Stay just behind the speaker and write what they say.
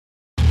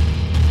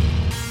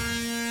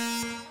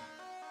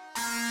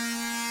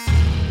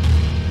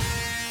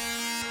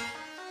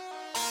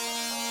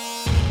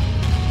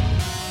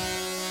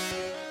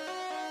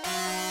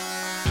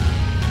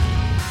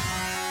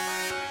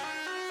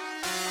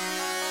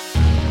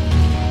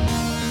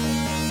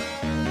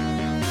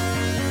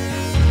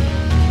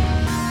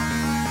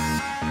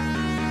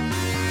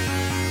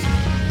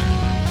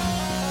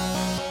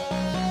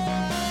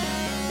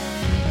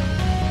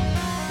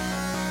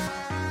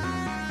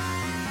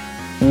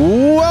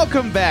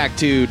Welcome back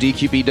to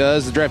DQP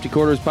Does, the Drafty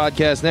Quarters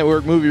Podcast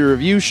Network movie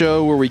review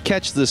show where we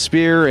catch the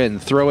spear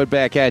and throw it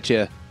back at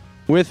you.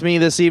 With me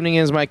this evening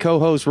is my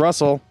co-host,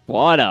 Russell.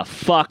 What a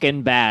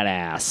fucking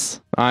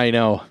badass. I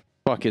know.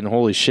 Fucking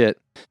holy shit.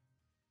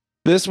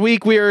 This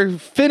week we are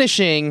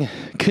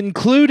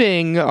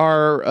concluding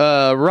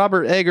our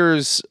Robert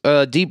Eggers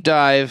deep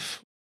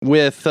dive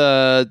with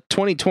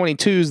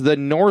 2022's The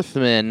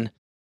Northman.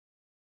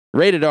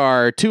 Rated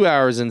R, 2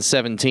 hours and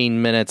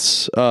 17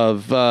 minutes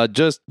of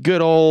just good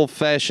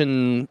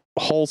old-fashioned,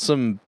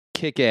 wholesome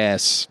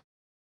kick-ass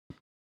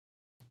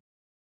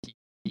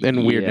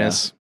and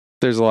weirdness.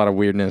 There's a lot of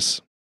weirdness.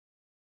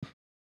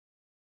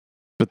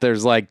 But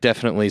there's, like,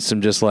 definitely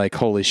some just, like,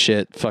 holy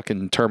shit,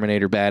 fucking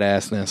Terminator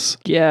badassness.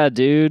 Yeah,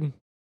 dude.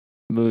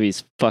 The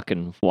movie's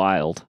fucking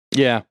wild.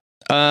 Yeah.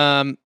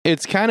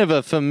 It's kind of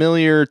a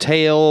familiar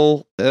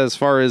tale as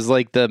far as,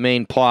 like, the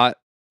main plot.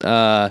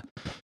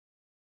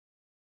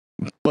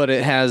 But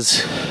it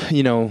has,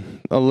 you know,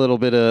 a little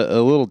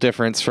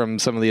difference from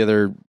some of the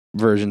other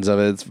versions of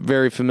it. It's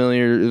very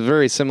familiar,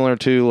 very similar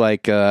to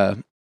like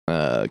Conan,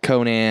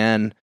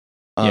 and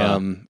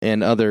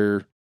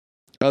other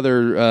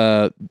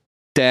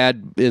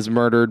dad is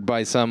murdered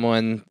by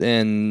someone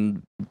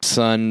and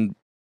son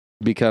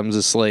becomes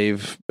a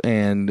slave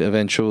and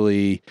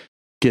eventually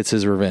gets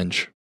his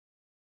revenge.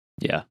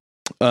 Yeah.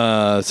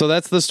 So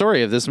that's the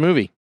story of this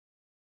movie.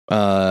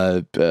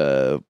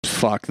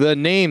 Fuck the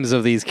names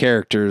of these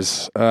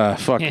characters.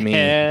 Fuck me.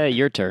 Yeah,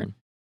 your turn.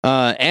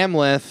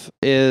 Amleth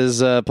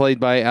is played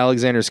by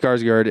Alexander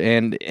Skarsgård,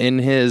 and in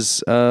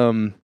his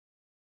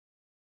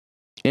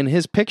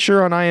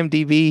picture on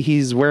IMDb,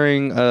 he's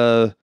wearing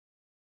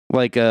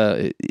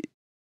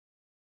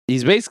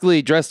he's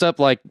basically dressed up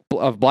like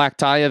a black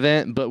tie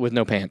event, but with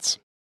no pants.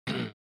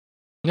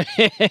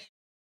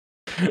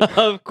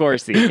 Of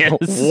course he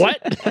is.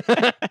 What?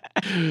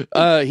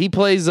 He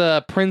plays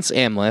Prince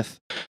Amleth,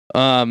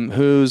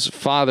 whose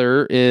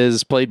father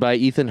is played by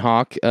Ethan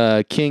Hawke,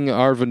 King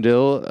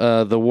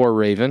Arvindil, the War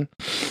Raven,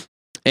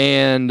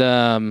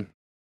 and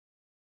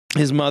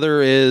his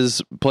mother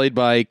is played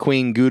by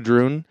Queen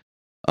Gudrun,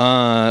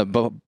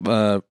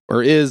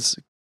 or is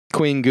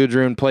Queen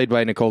Gudrun played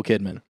by Nicole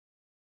Kidman.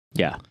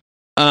 Yeah.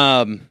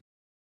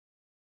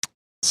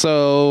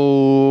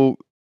 So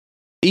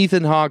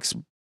Ethan Hawke's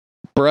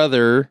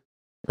brother,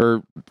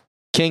 or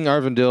King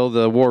Arvindil,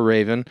 the War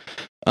Raven,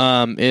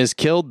 is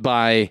killed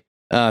by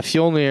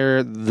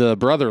Fjolnir the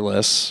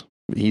Brotherless.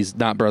 He's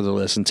not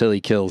brotherless until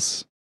he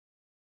kills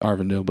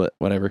Arvindil, but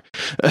whatever.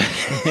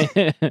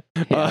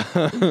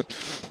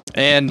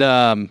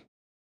 And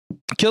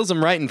kills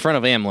him right in front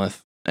of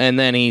Amleth. And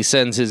then he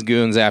sends his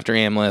goons after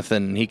Amleth,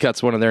 and he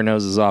cuts one of their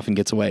noses off and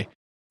gets away.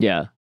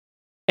 Yeah.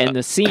 And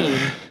the scene,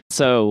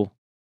 so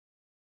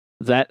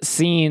that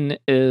scene,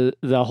 is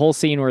the whole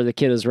scene where the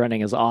kid is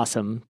running is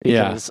awesome.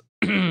 Because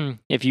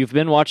if you've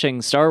been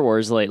watching Star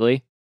Wars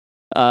lately,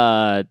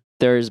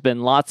 there's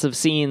been lots of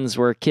scenes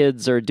where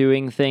kids are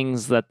doing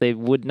things that they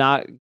would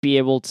not be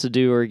able to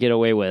do or get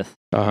away with.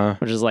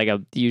 Which is like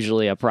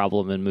usually a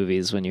problem in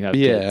movies when you have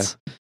kids.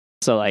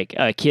 So like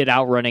a kid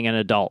outrunning an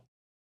adult.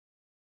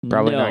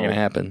 Probably not going to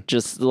happen.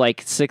 Just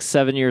like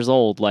 6-7 years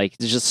old, like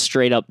it's just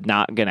straight up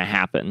not going to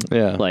happen.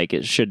 Yeah. Like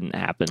it shouldn't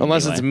happen.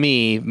 Unless anyway. it's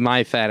me,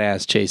 my fat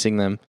ass chasing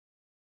them.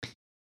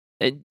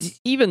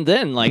 Even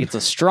then, like it's a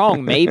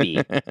strong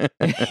maybe.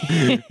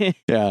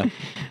 Yeah.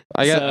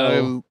 I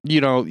got,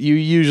 you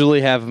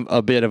usually have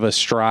a bit of a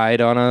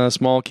stride on a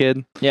small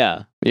kid.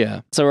 Yeah.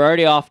 Yeah. So we're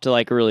already off to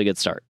like a really good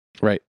start.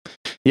 Right.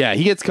 Yeah,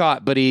 he gets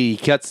caught, but he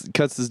cuts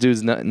this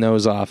dude's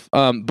nose off.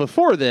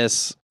 Before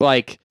this,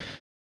 like,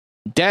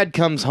 Dad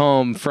comes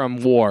home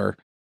from war,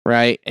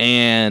 right?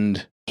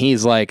 And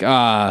he's like,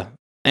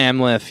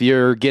 Amleth,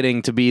 you're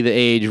getting to be the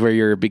age where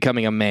you're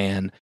becoming a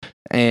man.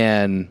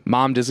 And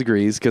Mom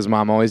disagrees, because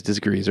Mom always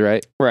disagrees,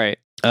 right? Right.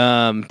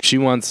 She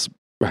wants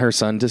her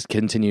son to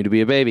continue to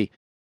be a baby.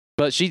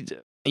 But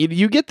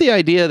you get the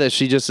idea that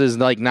she just is,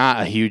 like,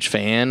 not a huge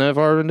fan of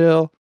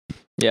Arvindil.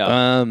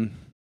 Yeah.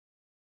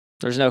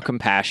 There's no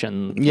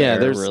compassion. Yeah,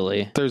 there's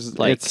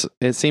like,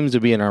 it seems to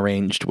be an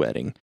arranged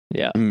wedding.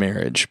 Yeah.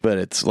 Marriage, but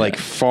it's like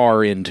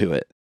far into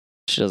it.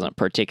 She doesn't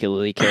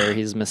particularly care.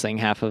 He's missing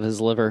half of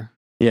his liver.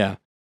 Yeah.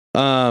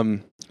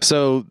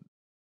 So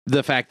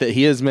the fact that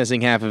he is missing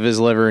half of his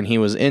liver and he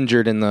was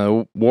injured in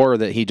the war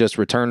that he just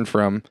returned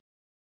from,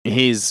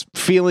 he's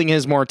feeling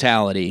his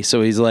mortality.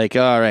 So he's like,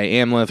 all right,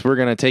 Amleth, we're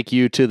going to take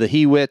you to the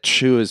He-Witch,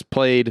 who is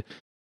played,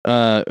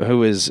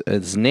 who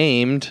is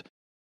named,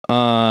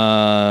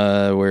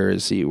 where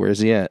is he? Where's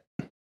he at?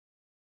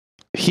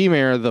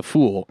 Hymir the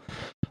Fool,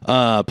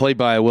 played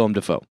by Willem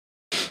Dafoe.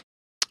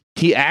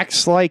 He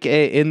acts like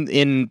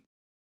in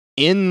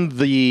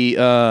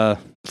the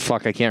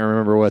fuck, I can't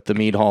remember what the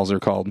mead halls are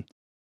called.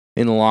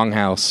 In the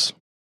Longhouse.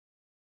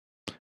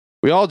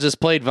 We all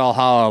just played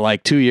Valhalla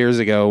like 2 years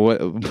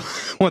ago.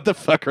 What the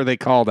fuck are they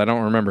called? I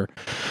don't remember.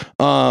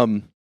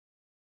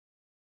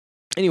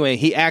 Anyway,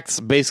 he acts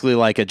basically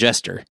like a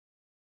jester,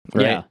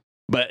 right? Yeah.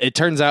 But it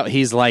turns out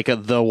he's like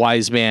the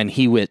wise man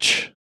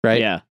He-Witch,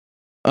 right? Yeah.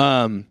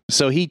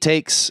 So he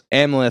takes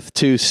Amleth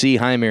to see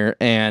Hymir,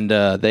 and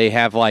they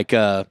have like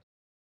a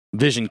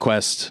vision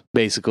quest,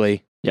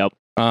 basically. Yep.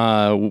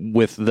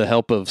 With the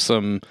help of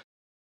some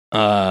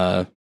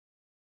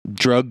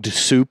drugged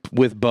soup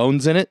with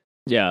bones in it.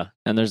 Yeah,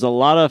 and there's a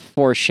lot of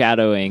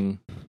foreshadowing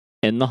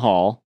in the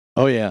hall.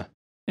 Oh yeah.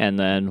 And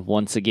then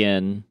once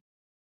again,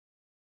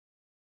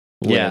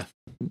 Yeah.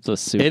 with the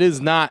soup. It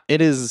is not.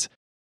 It is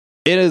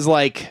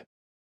like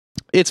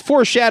it's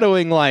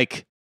foreshadowing.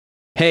 Like,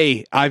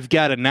 hey, I've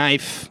got a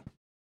knife.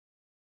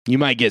 You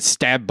might get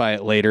stabbed by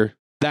it later.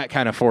 That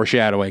kind of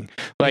foreshadowing.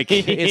 Like,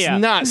 it's Yeah.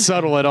 not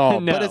subtle at all,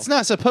 No. but it's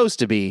not supposed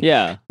to be.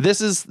 Yeah, This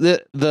is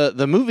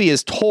the movie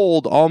is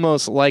told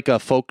almost like a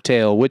folk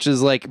tale, which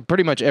is like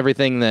pretty much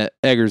everything that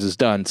Eggers has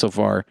done so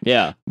far.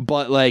 yeah,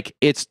 But like,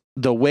 it's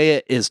the way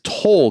it is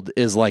told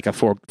is like a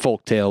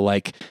folk tale.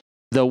 Like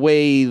the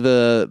way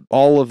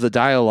all of the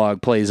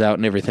dialogue plays out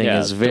and everything Yeah,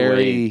 is the very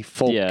way-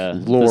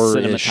 folklore. The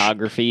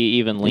cinematography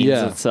even leans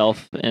Yeah.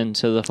 itself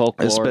into the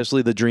folklore.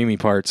 Especially the dreamy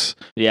parts.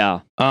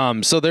 Yeah,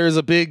 So there's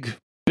a big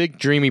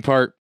dreamy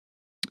part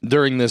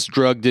during this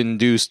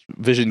drugged-induced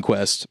vision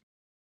quest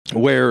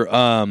where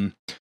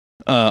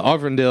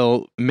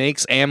Arvindil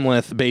makes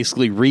Amleth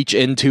basically reach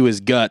into his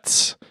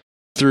guts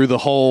through the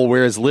hole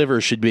where his liver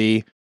should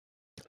be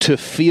to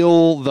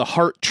feel the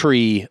heart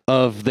tree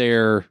of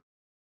their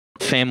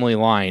family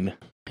line.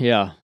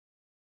 yeah,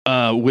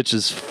 Which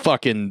is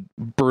fucking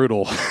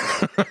brutal.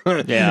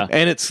 Yeah.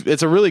 And it's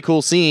a really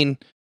cool scene.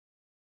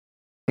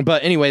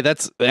 But anyway,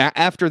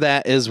 after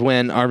that is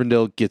when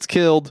Arvindil gets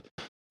killed,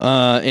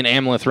 and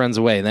Amleth runs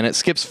away. Then it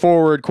skips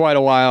forward quite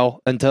a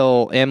while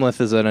until Amleth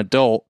is an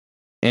adult,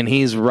 and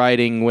he's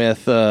riding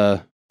with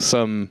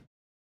some.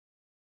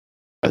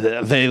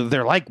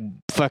 They're like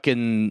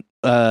fucking.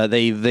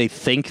 They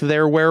think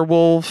they're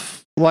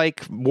werewolf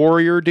like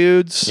warrior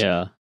dudes.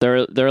 yeah.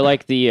 They're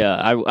like the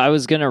I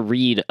was gonna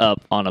read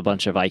up on a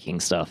bunch of Viking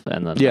stuff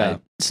and then Yeah.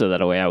 so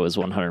that way I was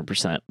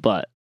 100%,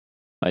 but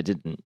I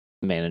didn't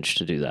manage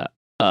to do that.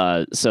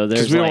 So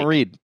there's Because we like, don't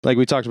read like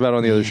we talked about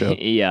on the other show.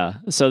 Yeah.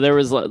 So there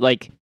was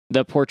like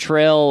the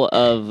portrayal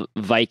of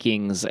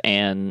Vikings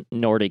and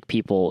Nordic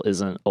people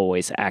isn't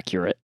always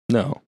accurate.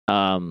 No.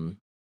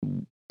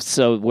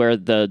 So where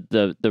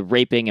the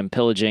raping and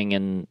pillaging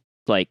and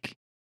like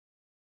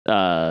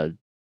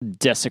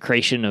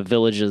desecration of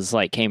villages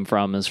like came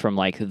from is from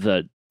like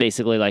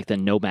basically like the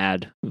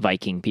nomad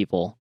Viking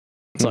people.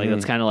 So like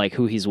that's kind of like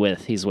who he's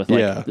with. He's with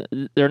like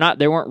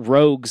they weren't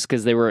rogues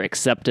because they were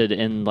accepted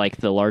in like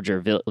the larger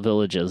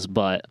villages,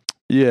 but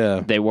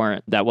Yeah.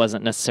 that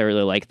wasn't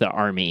necessarily like the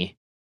army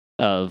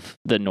of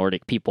the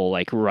Nordic people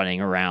like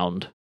running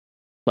around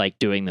like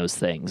doing those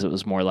things. It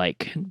was more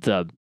like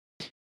the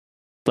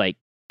like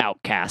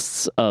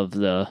outcasts of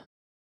the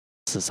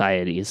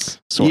societies.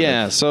 Sort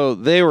of. So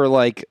they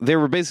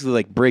were basically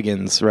like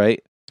brigands,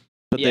 right?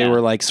 But they Yeah.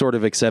 were like sort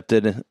of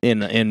accepted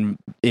in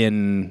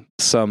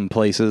some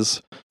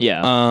places.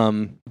 Yeah.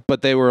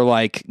 But they were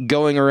like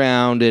going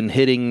around and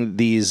hitting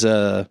these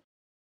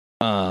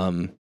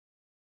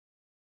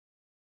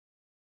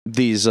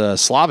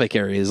Slavic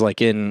areas,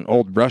 like in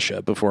old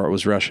Russia before it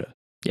was Russia.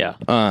 Yeah.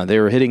 They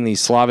were hitting these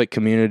Slavic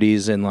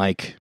communities and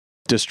like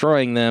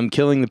destroying them,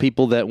 killing the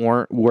people that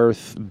weren't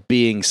worth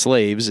being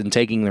slaves, and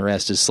taking the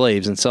rest as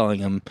slaves and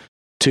selling them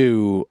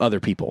to other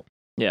people.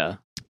 Yeah.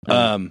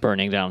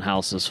 Burning down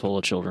houses full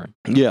of children.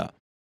 Yeah,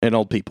 and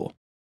old people.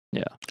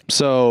 Yeah.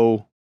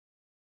 So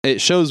it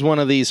shows one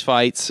of these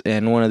fights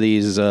and one of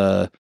these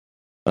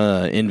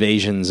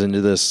invasions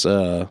into this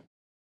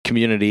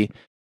community,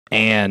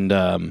 and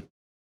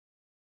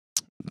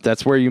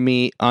that's where you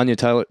meet Anya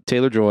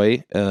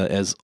Taylor-Joy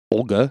as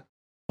Olga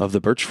of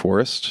the Birch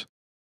Forest.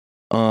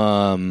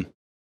 And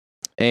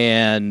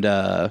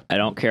I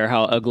don't care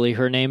how ugly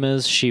her name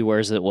is, she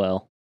wears it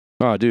well.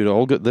 oh, dude,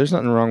 Olga. There's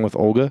nothing wrong with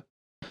Olga.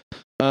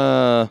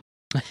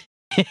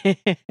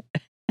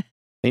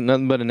 Ain't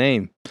nothing but a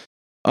name.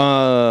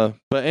 But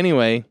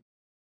anyway,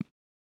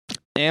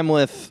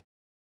 Amleth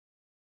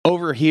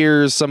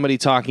overhears somebody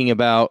talking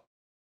about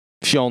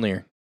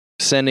Fjolnir,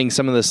 sending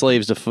some of the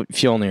slaves to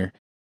Fjolnir.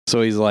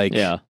 So he's like,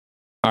 Yeah.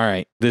 all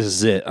right, this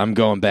is it. I'm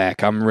going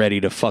back. I'm ready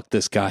to fuck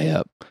this guy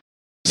up.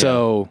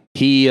 So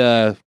he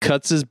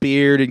cuts his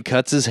beard and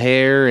cuts his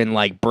hair and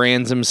like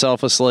brands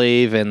himself a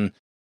slave and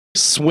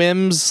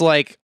swims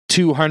like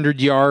 200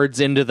 yards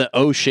into the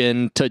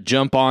ocean to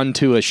jump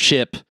onto a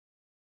ship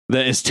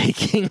that is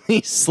taking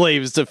these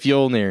slaves to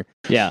Fjolnir.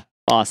 Yeah.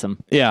 Awesome.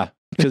 Yeah,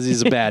 because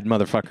he's a bad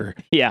motherfucker.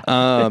 Yeah.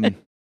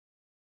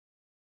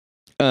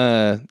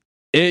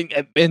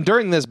 And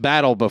during this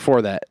battle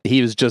before that,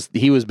 he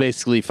was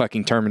basically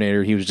fucking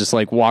Terminator. He was just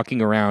like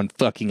walking around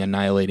fucking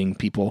annihilating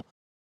people.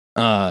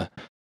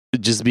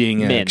 Just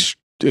being an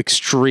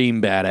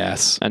extreme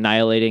badass.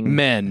 Annihilating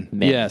Men.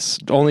 Yes,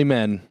 only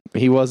men.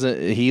 He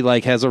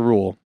like has a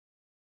rule.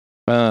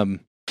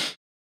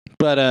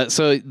 But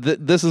so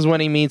this is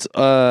when he meets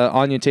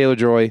Anya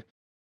Taylor-Joy,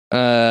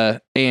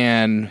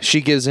 and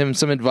she gives him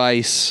some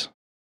advice,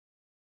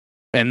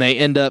 and they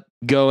end up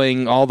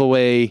going all the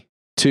way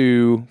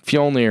to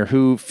Fjolnir,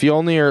 who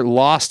Fjolnir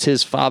lost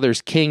his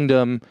father's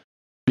kingdom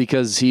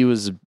because he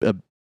was a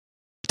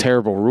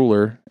terrible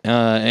ruler,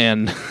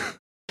 and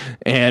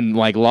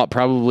like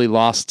probably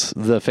lost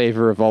the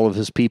favor of all of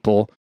his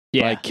people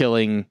by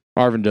killing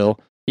Arvindil.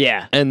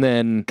 Yeah, and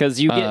then because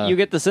you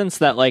get the sense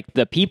that like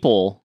the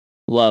people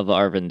love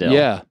Arvindil.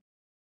 Yeah,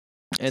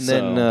 and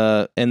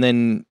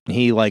then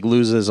he like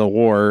loses a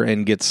war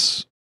and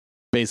gets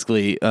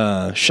basically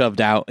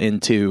shoved out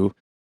into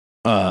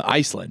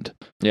Iceland.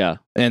 Yeah,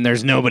 and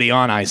there's nobody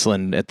on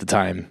Iceland at the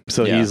time,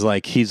 so he's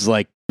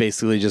like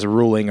basically just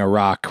ruling a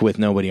rock with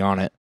nobody on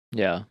it.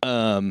 Yeah.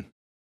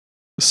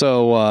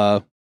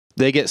 So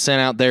they get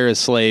sent out there as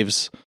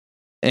slaves,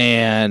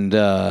 and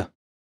so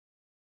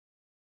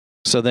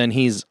then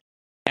he's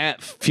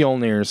at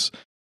Fjolnir's,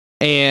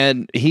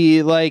 and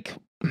he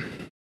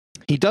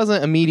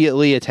doesn't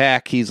immediately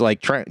attack. He's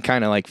like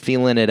kind of like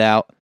feeling it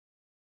out.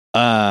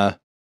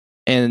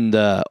 And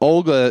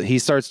Olga, he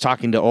starts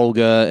talking to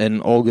Olga,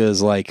 and Olga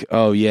is like,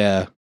 "Oh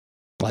yeah,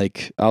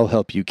 like I'll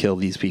help you kill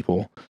these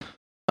people."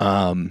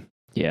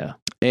 Yeah.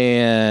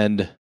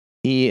 And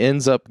he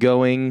ends up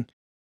going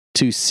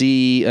to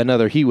see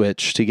another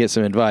He-Witch to get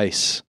some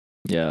advice.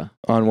 Yeah.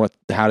 On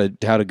how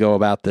to go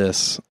about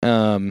this.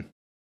 And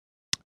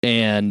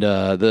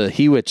the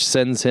He-Witch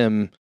sends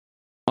him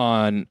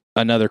on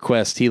another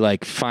quest. He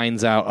like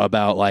finds out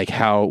about like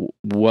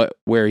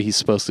where he's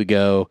supposed to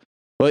go.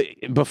 But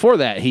before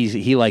that,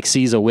 he like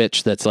sees a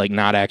witch that's like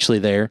not actually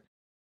there.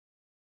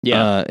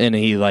 Yeah. And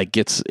he like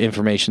gets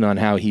information on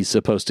how he's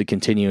supposed to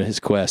continue his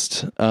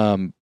quest.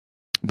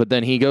 But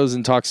then he goes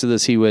and talks to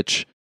this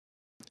He-Witch,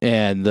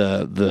 and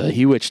the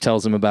He-Witch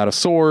tells him about a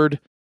sword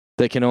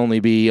that can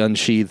only be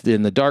unsheathed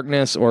in the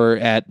darkness or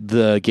at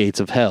the gates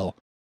of hell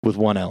with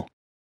one L.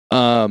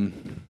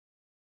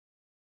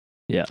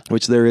 Yeah.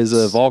 Which there is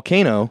a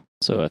volcano.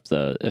 So if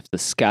the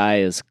sky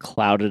is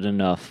clouded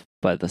enough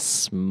by the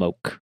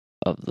smoke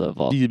of the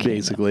volcano,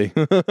 basically,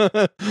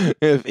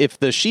 if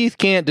the sheath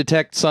can't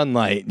detect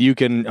sunlight, you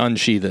can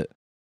unsheath it.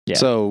 Yeah.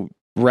 So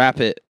wrap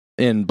it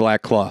in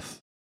black cloth.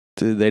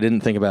 They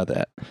didn't think about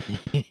that.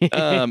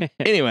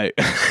 Anyway,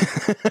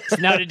 it's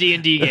not a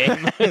D&D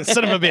game.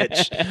 Son of a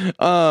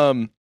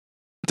bitch.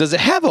 Does it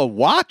have a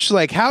watch?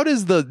 Like, how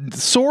does the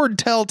sword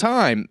tell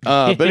time?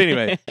 But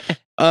anyway,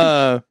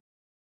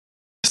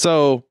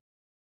 so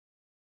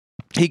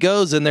he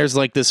goes, and there's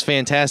like this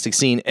fantastic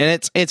scene,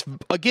 and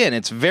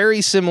it's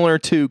very similar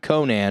to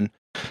Conan,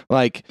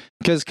 like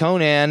because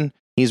Conan,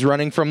 he's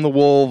running from the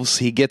wolves.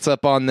 He gets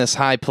up on this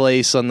high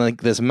place on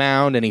like this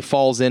mound, and he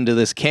falls into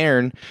this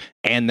cairn,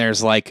 and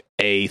there's like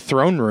a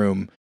throne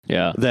room.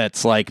 Yeah.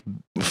 That's like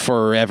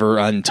forever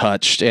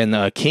untouched, and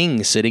a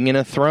king sitting in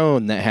a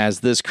throne that has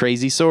this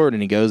crazy sword,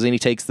 and he goes and he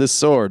takes this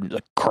sword,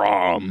 like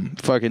crom,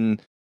 fucking,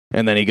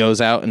 and then he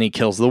goes out and he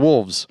kills the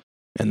wolves,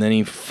 and then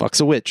he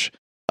fucks a witch.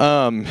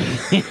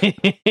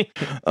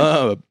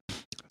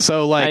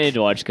 So like I need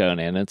to watch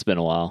Conan. It's been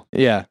a while.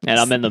 Yeah. And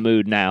I'm in the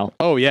mood now.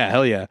 Oh yeah,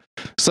 hell yeah.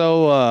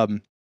 So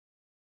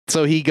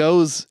so he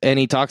goes and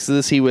he talks to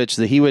this He-Witch.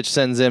 The He-Witch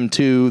sends him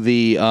to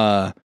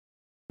the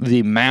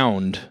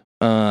mound.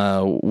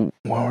 What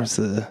was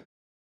the?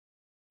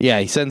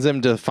 Yeah, he sends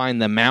him to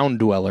find the mound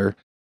dweller.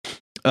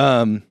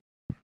 So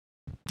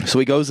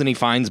he goes and he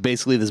finds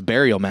basically this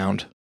burial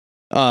mound.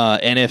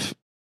 And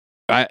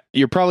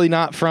you're probably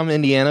not from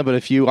Indiana, but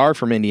if you are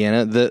from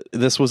Indiana,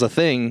 this was a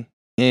thing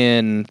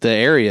in the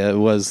area,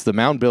 was the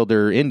mound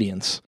builder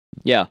Indians.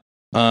 Yeah.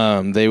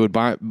 They would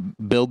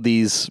build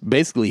these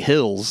basically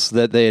hills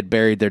that they had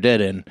buried their dead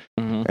in,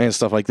 and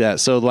stuff like that.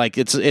 So like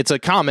it's a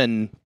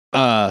common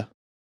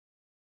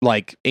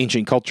like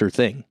ancient culture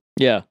thing.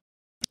 Yeah.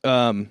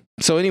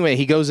 So anyway,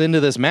 he goes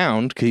into this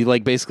mound. He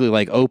like basically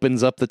like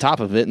opens up the top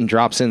of it and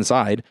drops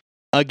inside.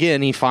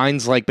 Again, he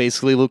finds like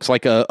basically looks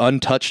like a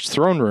untouched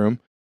throne room.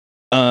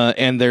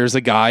 And there's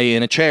a guy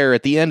in a chair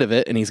at the end of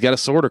it, and he's got a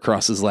sword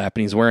across his lap,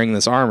 and he's wearing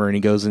this armor, and he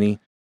goes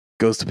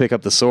to pick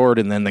up the sword,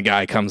 and then the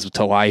guy comes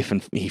to life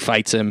and he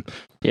fights him.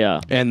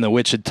 Yeah. And the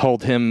witch had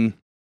told him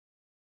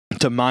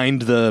to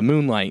mind the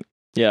moonlight.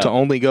 Yeah. To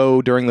only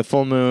go during the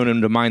full moon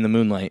and to mind the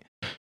moonlight.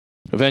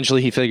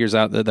 Eventually he figures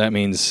out that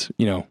means,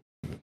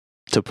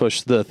 to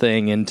push the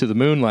thing into the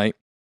moonlight.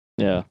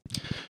 Yeah.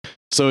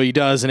 So he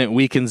does, and it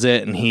weakens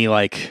it, and he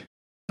like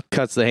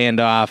cuts the hand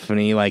off, and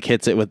he like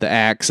hits it with the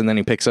axe, and then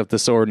he picks up the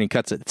sword and he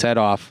cuts its head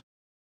off.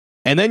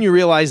 And then you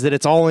realize that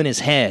it's all in his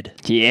head.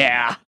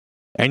 Yeah.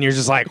 And you're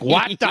just like,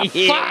 what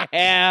the fuck?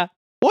 Yeah.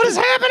 What is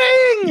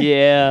happening?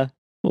 Yeah.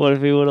 What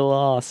if he would have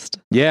lost?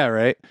 Yeah,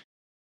 right.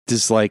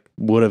 Just like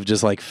would have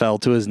just like fell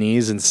to his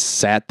knees and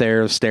sat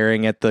there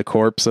staring at the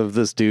corpse of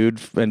this dude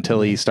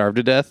until he starved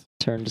to death.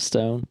 Turned to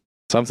stone.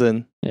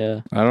 Something.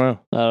 Yeah. I don't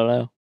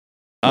know.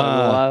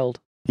 Wild.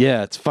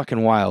 Yeah, it's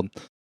fucking wild.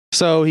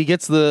 So he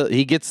gets the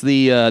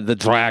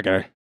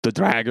dragger. The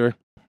dragger.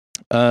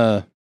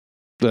 The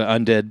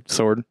undead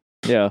sword.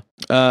 Yeah.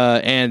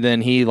 And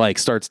then he like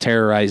starts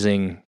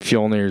terrorizing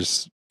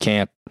Fjolnir's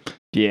camp.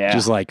 Yeah.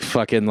 Just like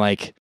fucking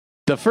like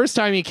the first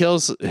time he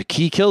kills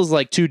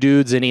like 2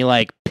 dudes, and he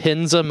like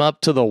pins them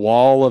up to the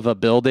wall of a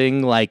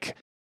building like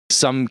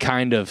some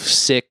kind of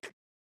sick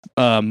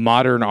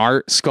modern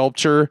art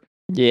sculpture.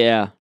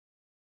 Yeah.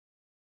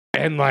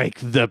 And like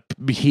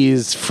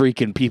he's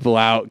freaking people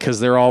out because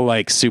they're all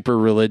like super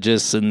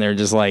religious, and they're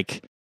just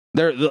like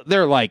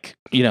they're like,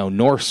 you know,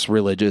 Norse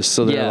religious,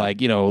 so they're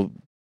like, you know,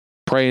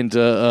 praying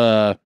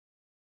to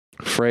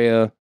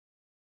Freya,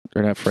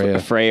 or not Freya,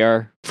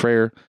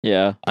 Freyr.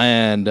 Yeah.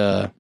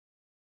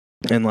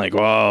 And like,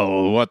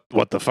 whoa,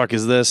 what the fuck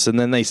is this? And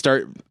then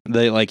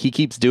he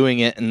keeps doing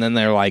it, and then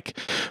they're like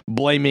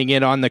blaming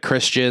it on the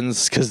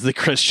Christians because the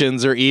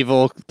Christians are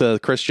evil, the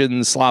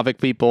Christian Slavic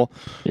people.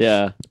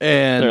 Yeah.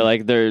 And they're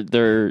like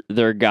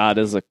their god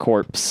is a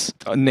corpse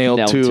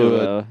nailed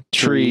to a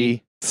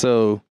tree.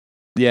 So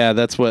yeah,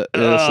 that's what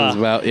this is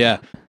about. Yeah.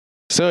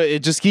 So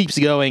it just keeps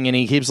going, and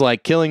he keeps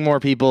like killing more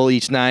people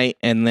each night,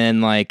 and then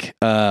like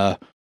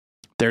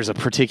there's a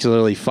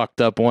particularly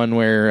fucked up one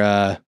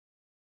where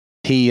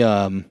he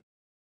ends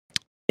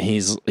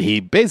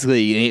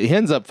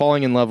up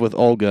falling in love with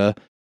Olga,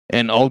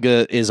 and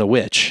Olga is a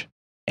witch,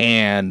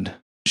 and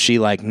she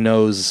like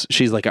knows,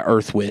 she's like an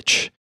earth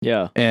witch.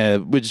 Yeah.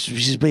 Which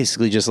she's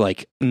basically just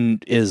like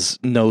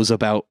knows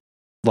about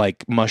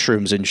like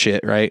mushrooms and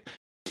shit, right?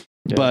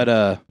 Yeah.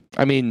 But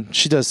I mean,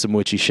 she does some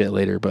witchy shit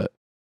later, but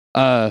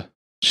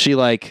she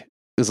like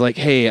is like,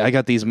 hey, I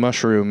got these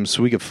mushrooms,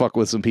 we could fuck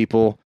with some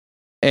people.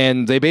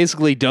 And they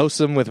basically dose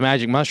them with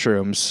magic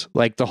mushrooms,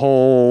 like the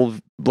whole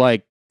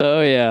like.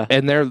 Oh yeah.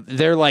 And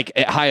they're like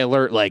at high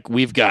alert, like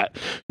we've got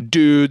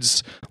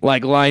dudes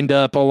like lined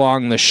up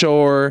along the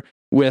shore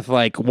with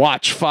like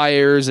watch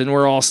fires, and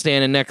we're all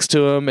standing next to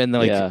them, and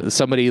like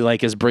somebody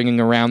like is bringing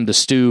around the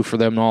stew for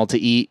them all to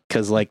eat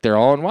because like they're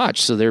all on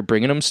watch, so they're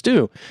bringing them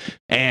stew,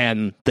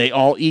 and they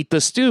all eat the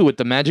stew with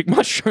the magic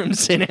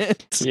mushrooms in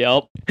it.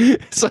 Yep.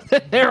 So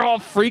they're all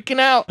freaking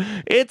out.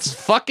 It's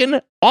fucking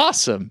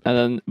awesome. And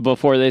then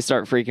before they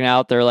start freaking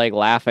out, they're like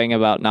laughing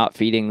about not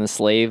feeding the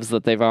slaves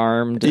that they've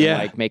armed, and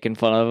like making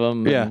fun of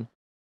them. Yeah.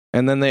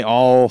 And then they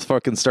all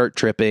fucking start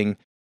tripping,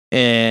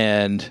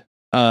 and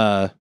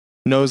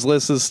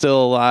Noseless is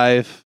still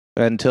alive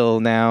until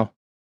now.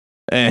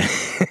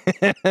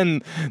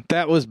 And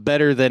that was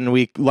better than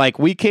we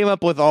came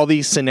up with all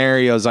these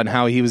scenarios on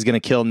how he was going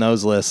to kill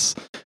Noseless.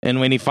 And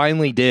when he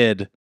finally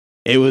did,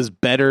 it was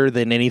better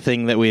than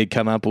anything that we had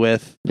come up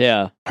with.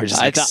 Yeah.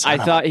 I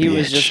thought he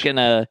was just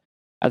gonna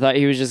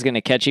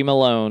catch him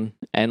alone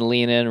and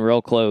lean in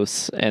real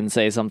close and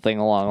say something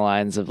along the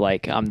lines of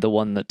like, I'm the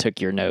one that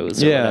took your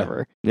nose or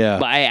whatever. Yeah.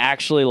 But I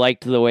actually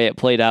liked the way it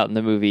played out in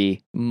the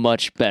movie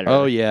much better.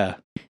 Oh yeah.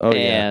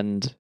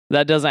 And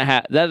that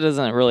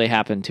doesn't really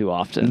happen too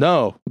often.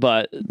 No.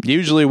 But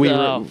usually we're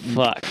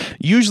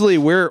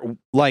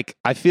like,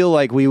 I feel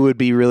like we would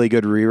be really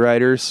good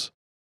rewriters.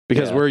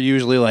 Because we're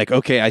usually like,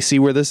 okay, I see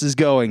where this is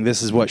going.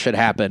 This is what should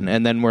happen.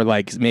 And then we're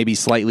like maybe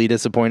slightly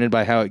disappointed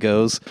by how it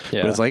goes.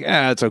 Yeah. But it's like,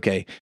 it's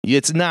okay.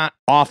 It's not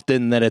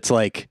often that it's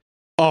like,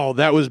 oh,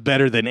 that was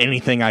better than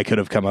anything I could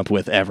have come up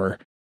with ever.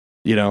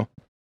 You know?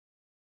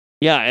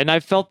 Yeah, and I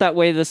felt that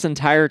way this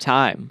entire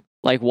time.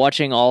 Like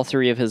watching all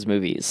 3 of his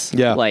movies.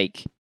 Yeah.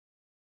 Like,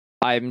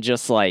 I'm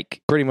just like...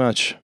 Pretty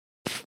much.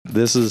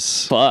 This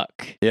is...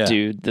 Fuck,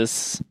 dude.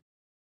 This...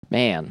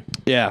 Man.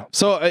 Yeah.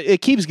 So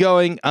it keeps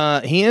going.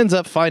 He ends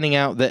up finding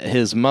out that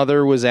his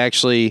mother was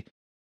actually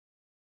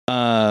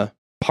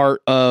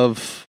part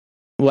of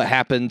what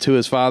happened to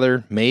his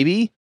father.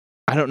 Maybe?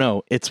 I don't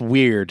know. It's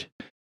weird.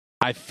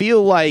 I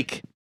feel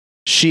like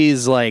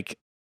she's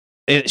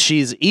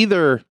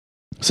either...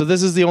 So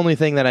this is the only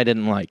thing that I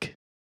didn't like.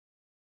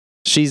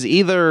 She's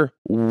either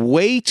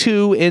way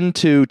too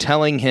into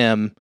telling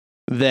him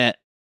that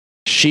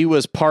she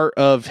was part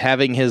of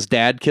having his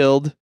dad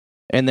killed,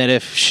 and that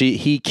if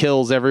he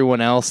kills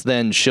everyone else,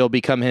 then she'll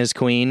become his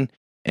queen,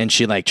 and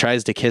she like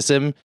tries to kiss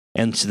him,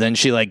 and then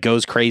she like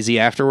goes crazy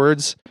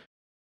afterwards.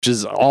 Which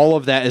is, all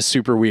of that is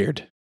super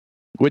weird,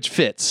 which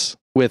fits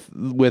with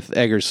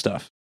Egger's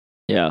stuff.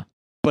 Yeah.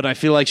 But I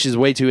feel like she's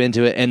way too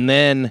into it. And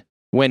then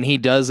when he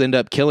does end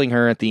up killing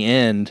her at the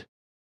end,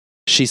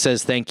 she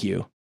says thank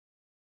you.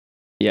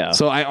 Yeah.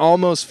 So I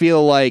almost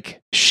feel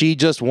like she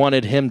just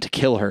wanted him to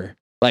kill her.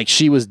 Like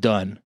she was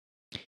done.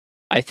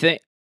 I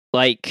think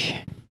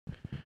like...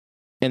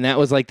 And that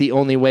was like the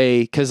only way,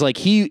 because like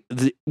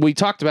we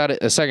talked about it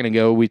a second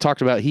ago. We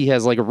talked about he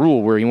has like a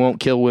rule where he won't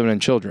kill women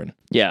and children.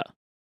 Yeah.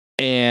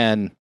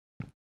 And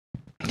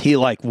he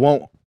like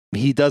won't,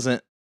 he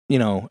doesn't,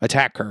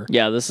 attack her.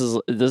 Yeah, this is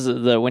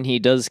when he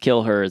does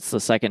kill her, it's the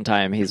second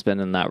time he's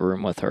been in that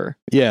room with her.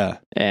 Yeah.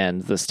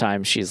 And this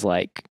time she's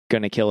like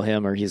gonna kill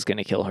him or he's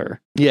gonna kill her.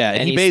 Yeah,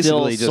 and he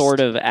basically still sort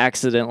of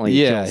accidentally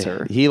kills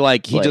her. He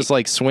just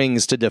like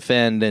swings to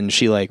defend, and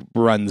she like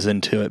runs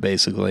into it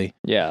basically.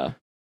 Yeah.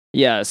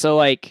 Yeah, so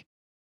like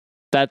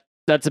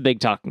that's a big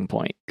talking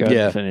point. Go ahead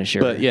and finish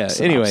your synopsis.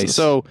 Anyway,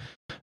 so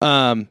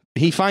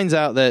he finds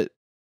out that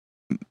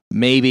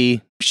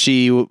maybe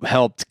she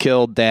helped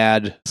kill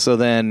Dad, so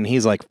then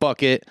he's like,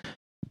 fuck it,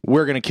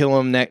 we're gonna kill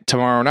him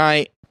tomorrow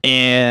night,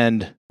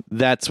 and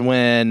that's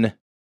when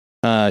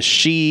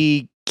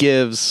she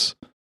gives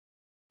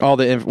all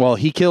the well,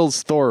 he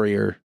kills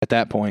Thorir at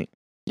that point,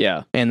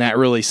 Yeah. and that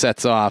really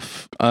sets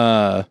off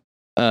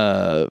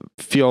Fjolnir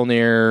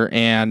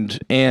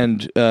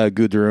and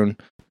Gudrun.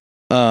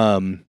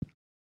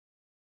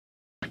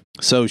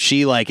 So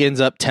she like ends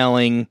up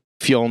telling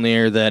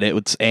Fjolnir that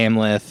it's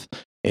Amleth.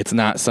 It's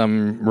not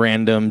some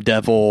random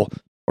devil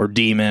or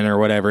demon or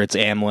whatever. It's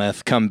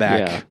Amleth. Come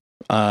back.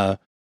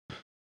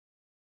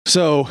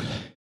 So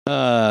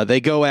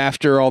they go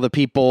after all the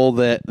people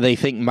that they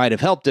think might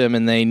have helped him,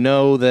 and they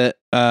know that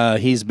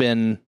he's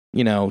been,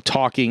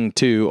 talking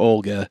to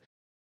Olga.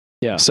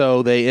 Yeah.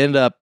 So they end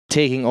up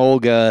taking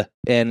Olga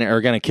and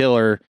are going to kill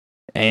her,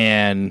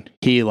 and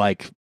he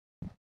like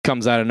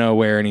comes out of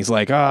nowhere and he's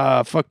like,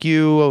 fuck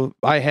you,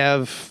 I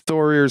have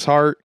Thorir's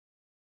heart.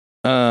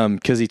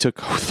 Because he took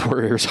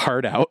Thorir's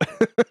heart out.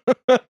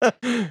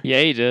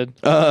 Yeah, he did.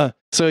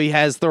 So he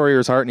has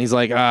Thorir's heart and he's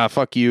like,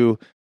 fuck you.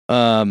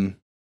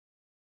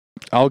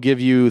 I'll give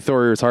you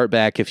Thorir's heart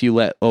back if you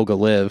let Olga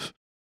live.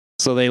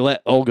 So they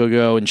let Olga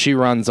go and she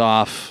runs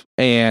off,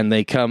 and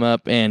they come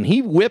up and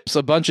he whips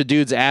a bunch of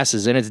dudes'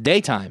 asses, and it's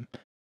daytime.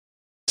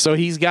 So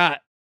he's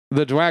got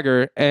the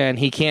dagger and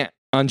he can't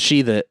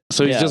unsheath it.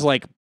 So he's just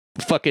like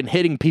fucking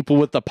hitting people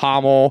with the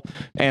pommel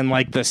and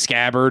like the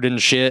scabbard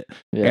and shit,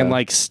 and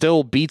like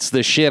still beats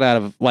the shit out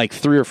of like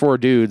 3 or 4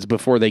 dudes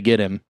before they get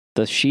him.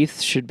 The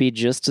sheath should be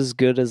just as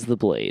good as the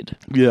blade.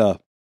 Yeah.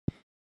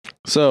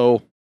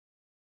 So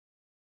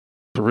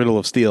the riddle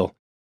of steel.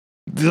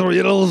 The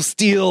riddle of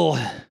steel.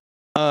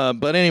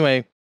 But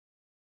anyway,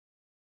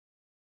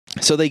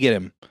 so they get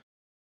him.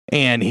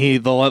 And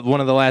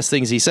one of the last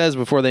things he says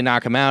before they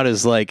knock him out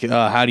is like,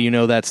 how do you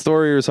know that's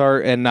Thorir's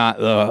heart and not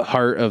the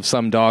heart of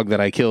some dog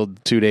that I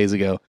killed 2 days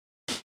ago?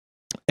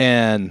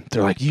 And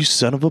they're like, you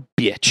son of a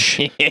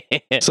bitch.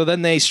 So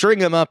then they string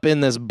him up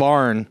in this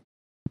barn,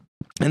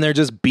 and they're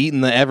just beating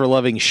the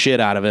ever-loving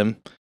shit out of him,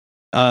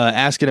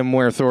 asking him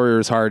where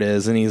Thorir's heart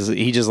is, and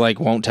he just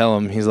like won't tell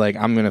him. He's like,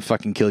 I'm gonna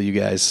fucking kill you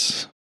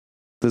guys.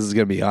 This is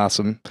gonna be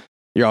awesome.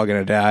 You're all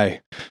gonna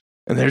die.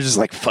 And they're just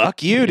like,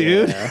 fuck you,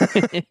 dude.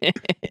 Yeah.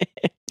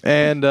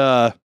 And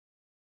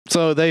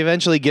so they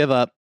eventually give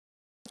up,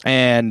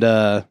 and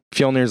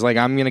Fjolnir's like,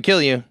 I'm gonna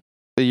kill you,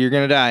 but you're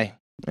gonna die.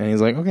 And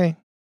he's like, okay,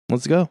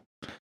 let's go.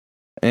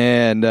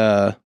 And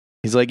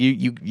he's like,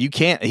 you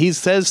can't. He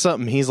says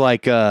something. He's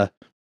like, you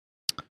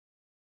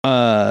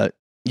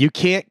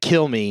can't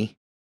kill me.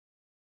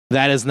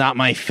 That is not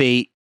my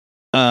fate.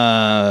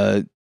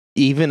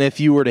 Even if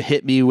you were to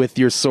hit me with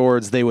your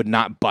swords, they would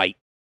not bite.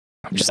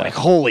 I'm just like,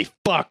 holy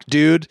fuck,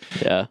 dude.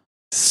 Yeah.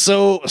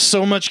 So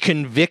much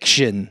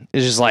conviction.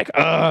 It's just like,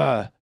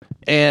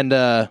 And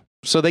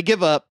so they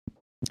give up,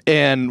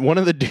 and one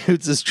of the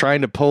dudes is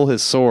trying to pull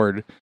his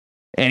sword,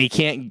 and he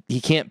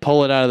can't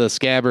pull it out of the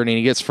scabbard, and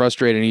he gets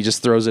frustrated and he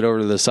just throws it over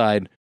to the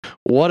side.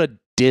 What a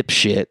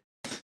dipshit.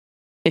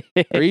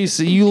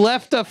 You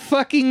left a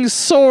fucking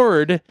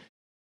sword.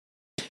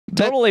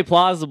 Totally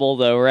plausible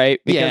though, right?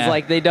 Because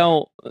like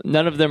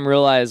none of them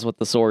realize what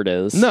the sword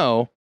is.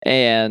 No.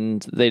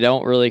 And they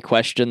don't really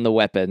question the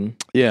weapon.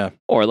 Yeah.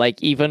 Or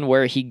like even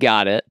where he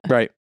got it.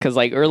 Right. Because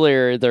like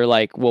earlier they're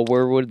like, well,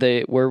 where would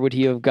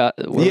he have got?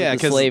 Yeah,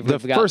 because the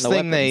first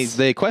thing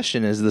they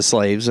question is the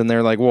slaves, and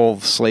they're like, well,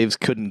 slaves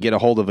couldn't get a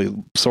hold of a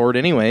sword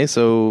anyway.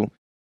 So,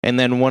 and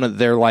then one of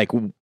their like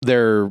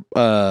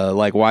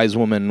wise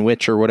woman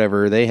witch or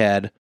whatever they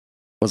had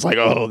was like,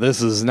 oh,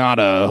 this is not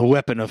a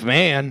weapon of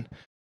man.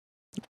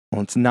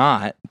 Well, it's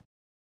not.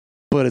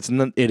 But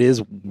it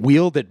is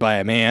wielded by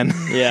a man.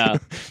 Yeah.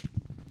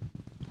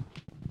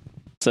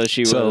 So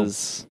she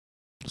was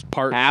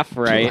part half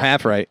right.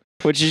 Half right.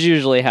 Which is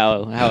usually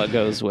how it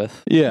goes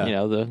with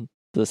the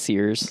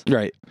seers.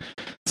 Right.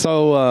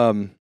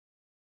 So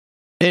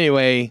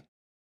anyway,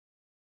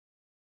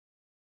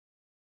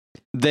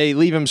 they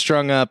leave him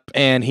strung up,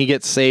 and he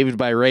gets saved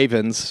by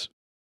ravens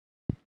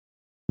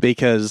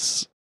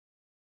because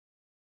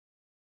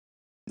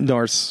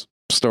Norse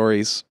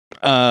stories.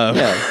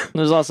 Yeah.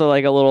 There's also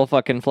like a little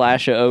fucking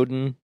flash of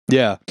Odin.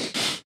 Yeah.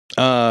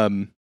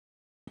 So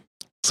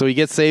he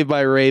gets saved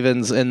by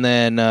ravens, and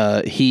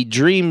then he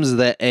dreams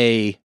that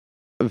a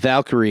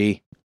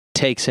Valkyrie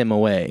takes him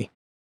away.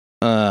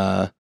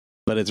 But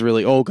it's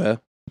really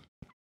Olga.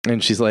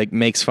 And she's like,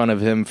 makes fun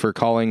of him for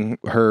calling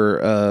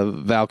her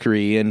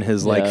Valkyrie in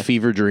his like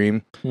fever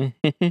dream.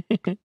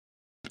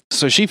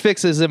 So she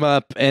fixes him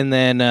up, and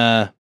then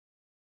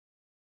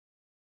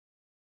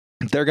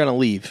they're gonna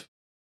leave.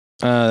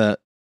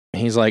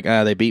 He's like,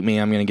 they beat me,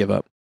 I'm gonna give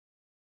up.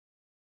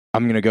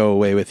 I'm gonna go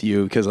away with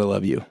you because I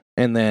love you.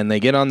 And then they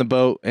get on the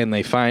boat, and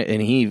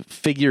he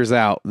figures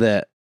out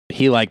that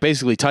he like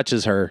basically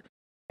touches her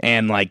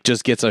and like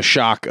just gets a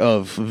shock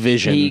of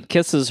vision. He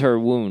kisses her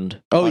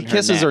wound. Oh, he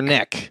kisses her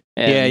neck.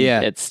 And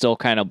yeah. It's still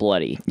kind of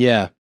bloody.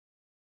 Yeah.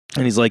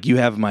 And he's like, you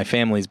have my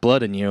family's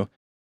blood in you.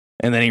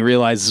 And then he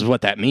realizes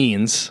what that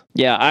means.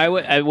 Yeah,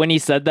 I when he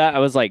said that, I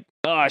was like,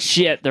 oh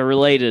shit, they're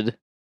related.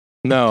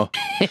 No.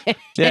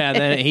 Yeah, and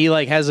then he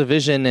like has a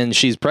vision, and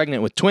she's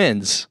pregnant with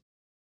twins.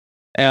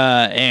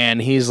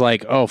 And he's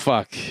like, oh,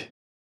 fuck.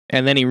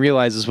 And then he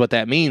realizes what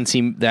that means.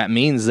 That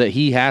means that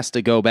he has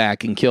to go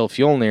back and kill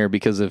Fjolnir,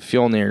 because if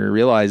Fjolnir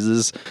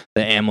realizes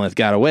that Amleth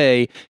got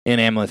away and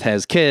Amleth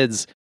has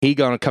kids, he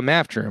gonna come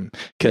after him,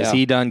 because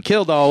he done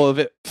killed all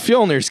of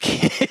Fjolnir's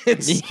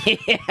kids.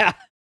 Yeah.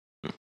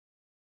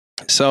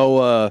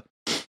 So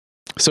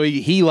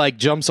he like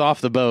jumps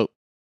off the boat.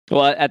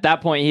 Well, at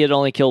that point, he had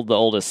only killed the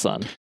oldest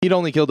son. He'd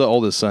only killed the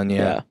oldest son,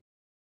 yeah.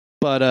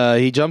 But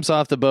he jumps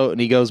off the boat and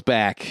he goes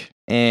back.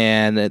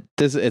 And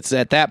it's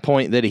at that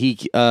point that he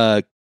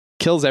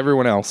kills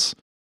everyone else.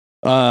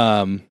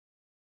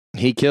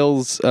 He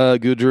kills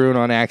Gudrun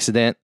on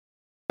accident.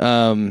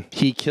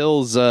 He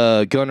kills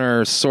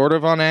Gunnar sort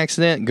of on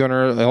accident.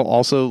 Gunnar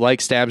also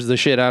like stabs the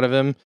shit out of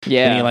him.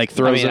 Yeah, and he like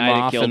throws him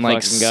off and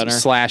like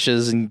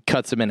slashes and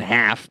cuts him in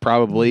half,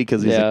 probably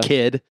because he's a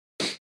kid.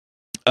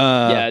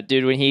 Yeah,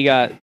 dude. When he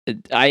got,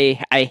 I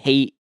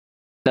hate.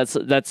 That's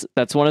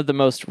one of the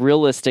most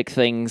realistic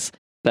things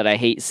that I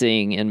hate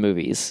seeing in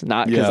movies.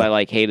 Not because I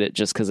like hate it,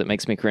 just because it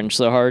makes me cringe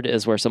so hard.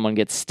 Is where someone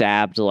gets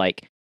stabbed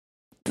like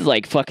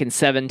fucking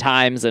 7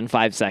 times in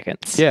 5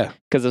 seconds. Yeah,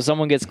 because if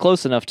someone gets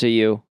close enough to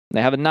you,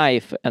 they have a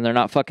knife, and they're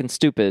not fucking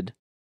stupid.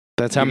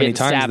 That's how many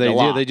times they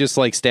do. They just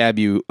like stab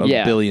you a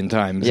billion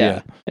times.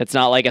 Yeah, it's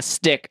not like a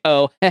stick.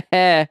 Oh,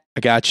 I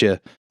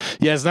gotcha.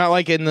 Yeah, it's not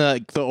like in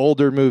the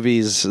older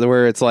movies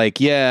where it's like,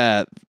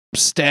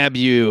 stab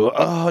you.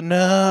 Oh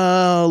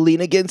no, lean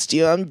against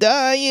you. I'm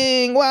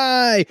dying.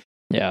 Why?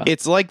 Yeah,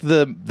 it's like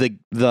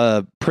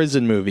the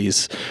prison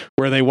movies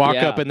where they walk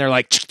up and they're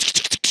like,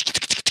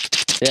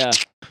 yeah,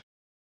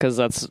 because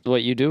that's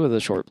what you do with a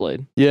short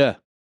blade. Yeah.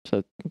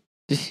 So,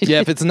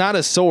 if it's not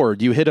a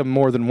sword, you hit them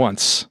more than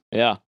once.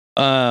 Yeah.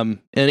 And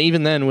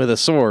even then, with a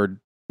sword,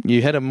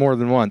 you hit them more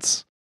than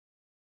once.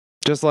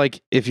 Just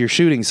like if you're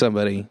shooting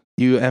somebody,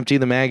 you empty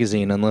the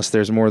magazine unless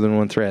there's more than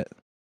one threat.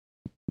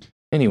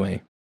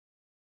 Anyway,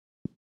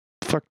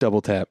 fuck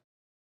double tap.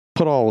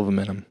 Put all of them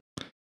in them.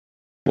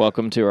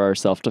 Welcome to our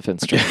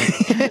self-defense training.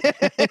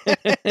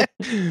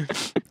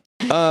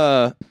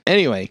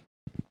 Anyway,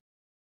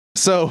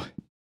 so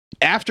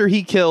after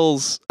he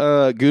kills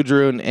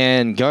Gudrun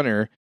and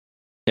Gunnar,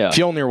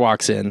 Fjolnir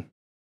walks in,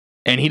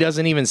 and he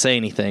doesn't even say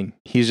anything.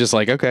 He's just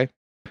like, okay,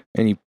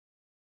 and he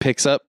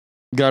picks up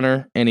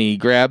Gunnar and he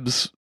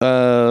grabs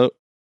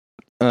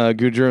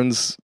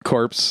Gudrun's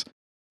corpse,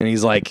 and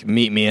he's like,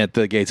 meet me at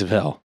the gates of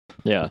hell.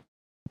 Yeah,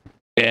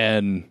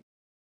 and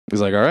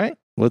he's like, all right,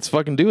 let's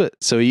fucking do it.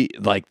 So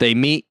they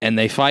meet and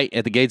they fight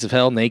at the gates of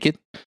hell naked,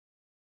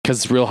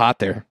 because it's real hot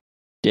there.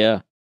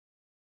 Yeah.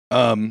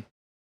 And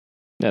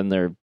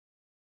they're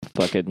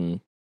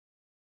fucking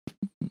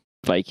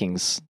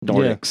Vikings,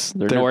 Nordics.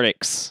 They're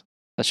Nordics.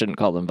 I shouldn't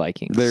call them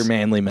Vikings. They're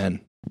manly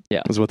men.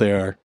 Yeah, is what they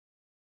are.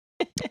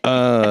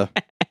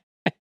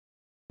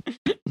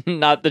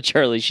 Not the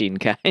Charlie Sheen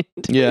kind.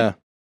 Yeah.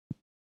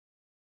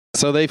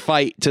 So they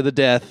fight to the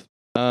death,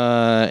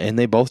 and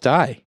they both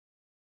die.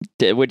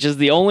 Which is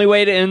the only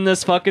way to end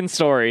this fucking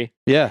story.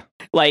 Yeah.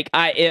 Like,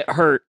 it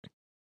hurt.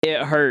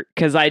 It hurt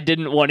because I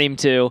didn't want him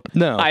to.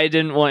 No. I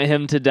didn't want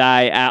him to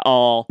die at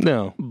all.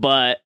 No.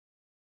 But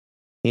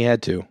he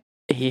had to.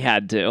 He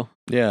had to.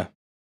 Yeah.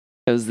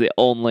 It was the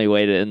only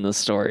way to end the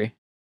story.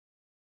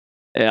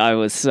 I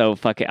was so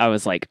fucking... I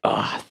was like,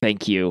 oh,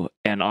 thank you.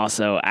 And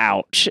also,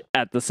 ouch,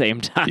 at the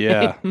same time.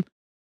 Yeah.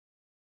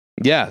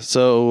 Yeah,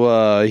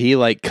 so he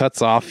like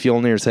cuts off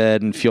Fjolnir's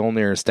head, and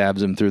Fjolnir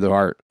stabs him through the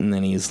heart, and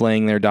then he's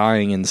laying there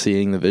dying and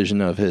seeing the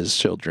vision of his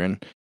children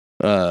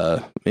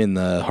in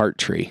the heart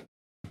tree.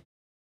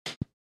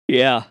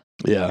 Yeah.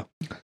 Yeah.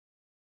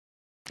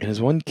 And his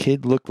one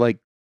kid looked like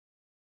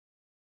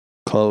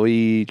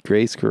Chloe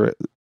Grace or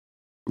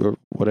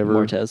whatever.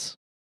 Moretz.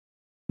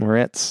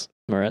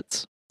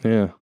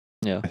 Yeah.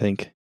 Yeah. I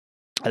think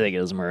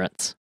it was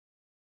Moretz.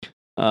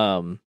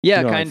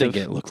 Yeah, no, kind I think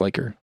of. it looked like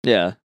her.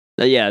 Yeah.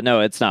 Yeah, no,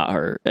 it's not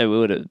her. It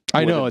would have.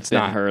 I know it's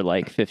not her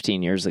like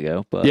 15 years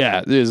ago, but yeah,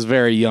 it was a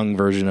very young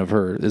version of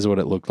her is what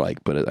it looked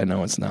like, but I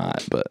know it's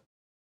not. But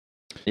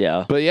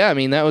yeah, I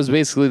mean that was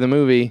basically the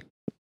movie.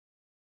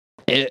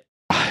 It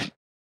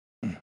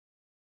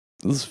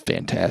was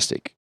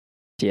fantastic.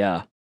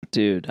 Yeah,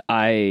 dude.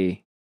 Man.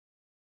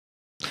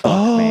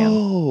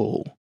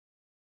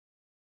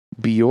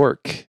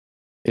 Bjork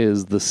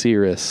is the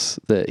Cirrus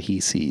that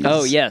he sees.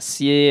 Oh yes,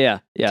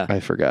 yeah.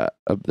 I forgot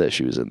that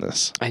she was in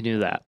this. I knew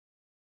that.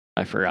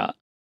 I forgot.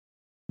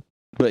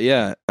 But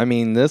yeah, I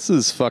mean, this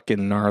is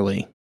fucking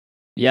gnarly.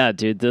 Yeah,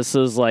 dude, this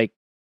is like,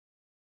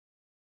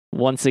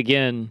 once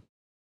again,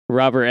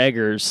 Robert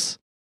Eggers.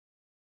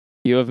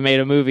 You have made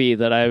a movie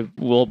that I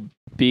will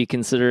be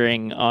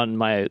considering on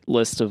my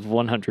list of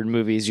 100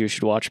 movies you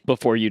should watch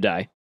before you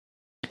die.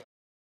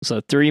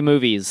 So 3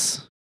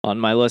 movies on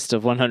my list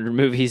of 100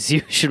 movies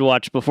you should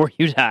watch before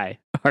you die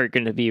are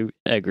going to be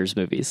Eggers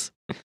movies.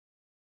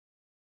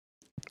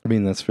 I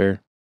mean, that's fair.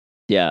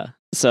 Yeah.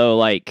 So,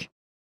 like,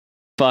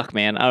 fuck,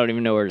 man. I don't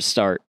even know where to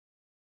start.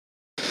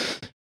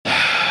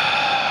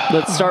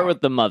 Let's start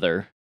with The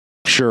Mother.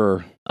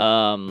 Sure.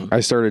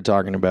 I started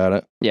talking about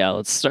it. Yeah,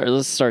 let's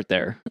start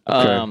there.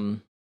 Okay.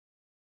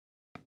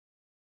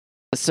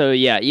 So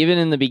yeah, even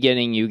in the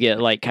beginning you get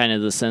like kind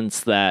of the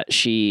sense that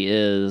she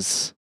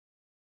is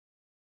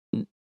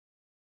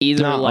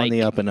either Not like on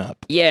the up and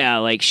up. Yeah,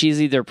 like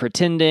she's either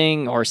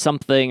pretending or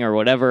something or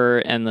whatever,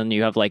 and then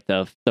you have like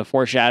the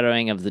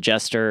foreshadowing of the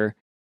jester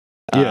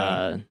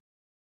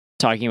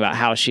talking about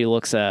how she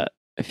looks at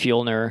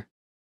Fjolnir.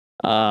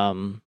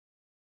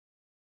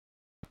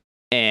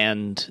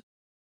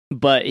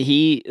 But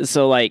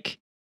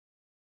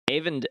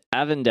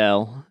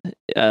Avondale,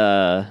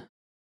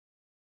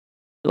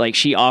 like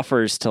she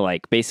offers to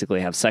like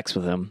basically have sex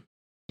with him,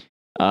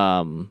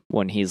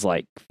 when he's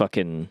like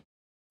fucking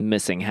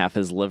missing half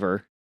his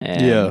liver,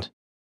 and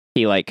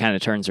he like kind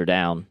of turns her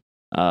down,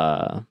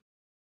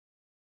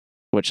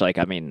 which like,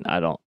 I mean, I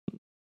don't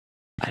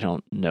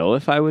know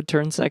if I would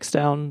turn sex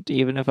down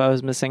even if I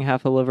was missing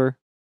half a liver,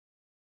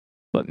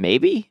 but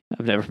maybe.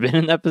 I've never been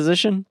in that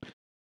position.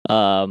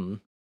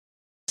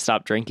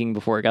 Stopped drinking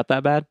before it got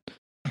that bad.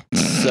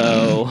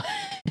 So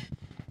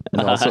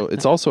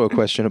it's also a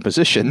question of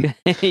position.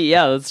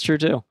 Yeah, that's true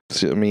too.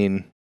 So, I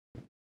mean,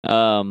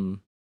 so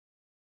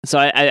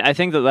I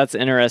think that's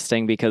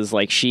interesting because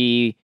like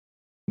she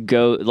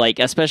like,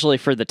 especially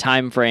for the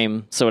time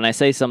frame. So when I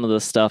say some of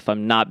this stuff,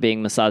 I'm not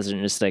being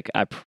misogynistic.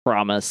 I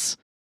promise.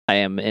 I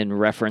am in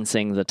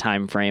referencing the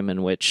time frame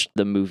in which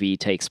the movie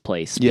takes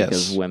place,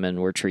 because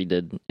women were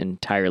treated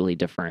entirely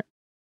different.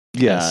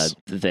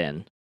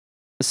 Then.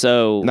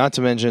 So not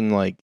to mention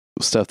like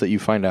stuff that you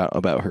find out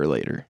about her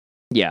later.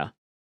 Yeah.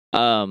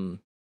 But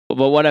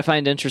what I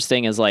find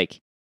interesting is like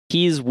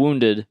he's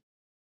wounded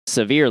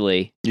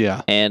severely.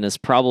 Yeah. And is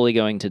probably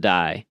going to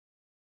die.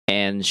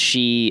 And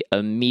she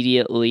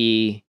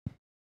immediately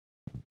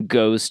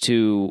goes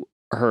to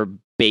her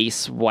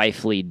base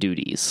wifely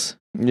duties.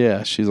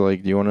 Yeah, she's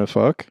like, "Do you want to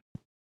fuck?"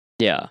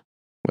 Yeah.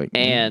 Like,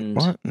 and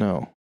what?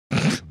 No.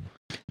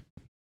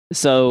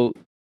 So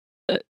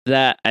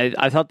that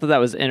I thought that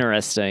was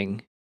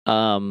interesting,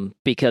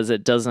 because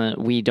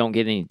we don't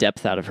get any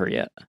depth out of her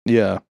yet.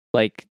 Yeah.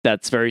 Like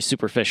that's very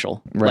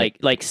superficial. Right.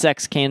 Like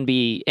sex can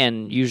be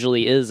and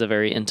usually is a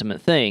very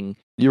intimate thing.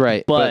 You're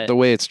right, but the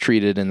way it's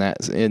treated in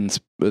that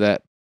instance, the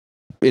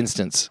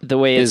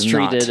way it's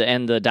treated not.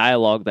 And the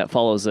dialogue that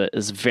follows it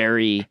is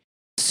very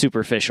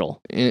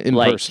superficial,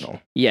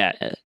 impersonal. Yeah,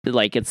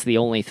 like it's the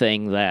only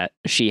thing that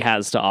she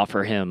has to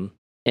offer him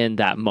in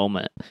that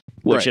moment.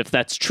 Which, if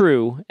that's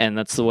true and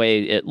that's the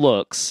way it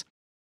looks,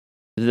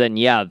 then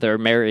yeah, their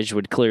marriage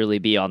would clearly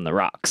be on the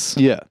rocks.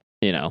 Yeah,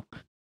 you know.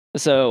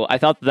 So I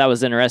thought that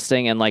was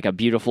interesting and like a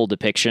beautiful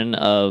depiction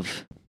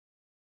of.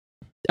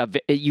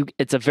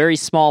 It's a very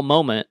small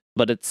moment,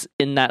 but it's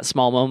in that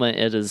small moment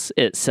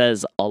it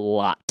says a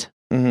lot.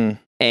 Mm-hmm.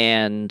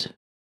 And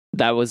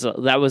that was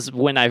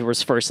when I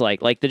was first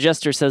like the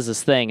jester says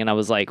this thing, and I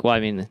was like, well, I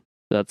mean,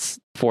 that's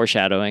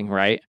foreshadowing,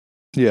 right?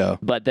 Yeah.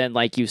 But then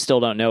like you still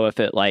don't know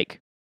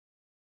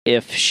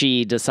if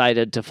she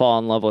decided to fall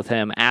in love with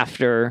him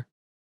after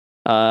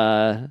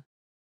Arvendel's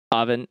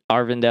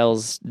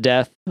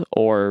death,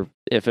 or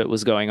if it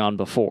was going on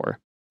before.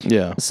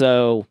 Yeah.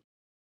 So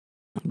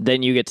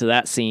then you get to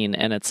that scene,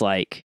 and it's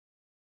like,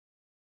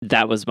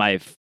 that was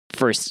my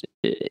first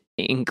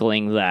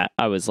inkling that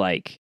I was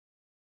like,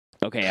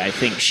 okay, I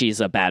think she's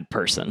a bad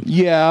person.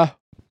 Yeah.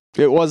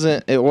 It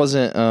wasn't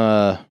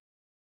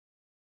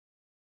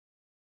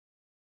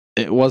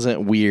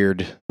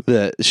weird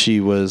that she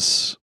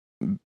was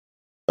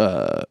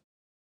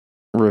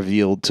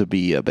revealed to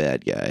be a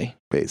bad guy,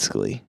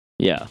 basically.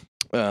 Yeah.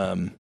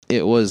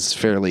 It was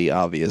fairly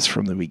obvious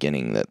from the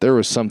beginning that there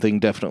was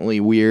something definitely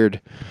weird.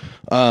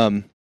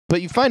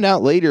 But you find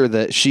out later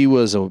that she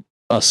was a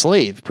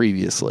slave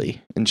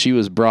previously, and she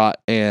was brought,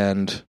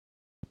 and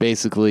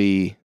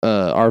basically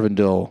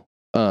Arvindil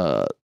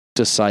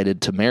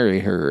decided to marry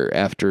her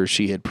after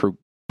she had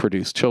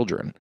produced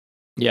children.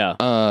 Yeah.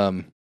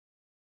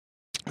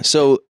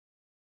 So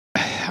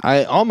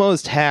I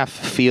almost half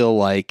feel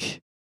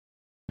like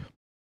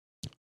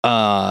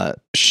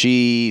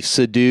she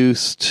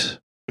seduced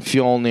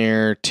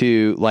Fjolnir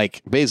to,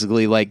 like,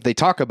 basically, like, they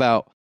talk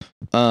about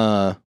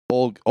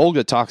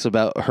Olga talks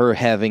about her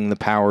having the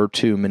power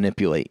to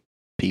manipulate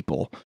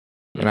people.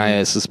 And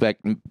I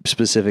suspect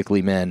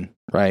specifically men,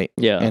 right?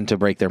 Yeah. And to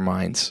break their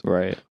minds.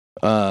 Right.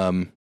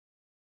 And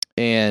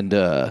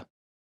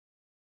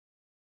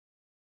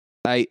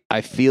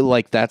I feel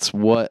like that's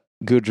what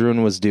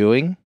Gudrun was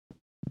doing.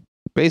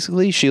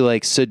 Basically, she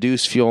like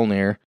seduced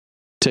Fjolnir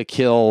to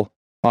kill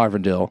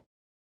Arvindil.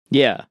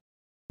 Yeah.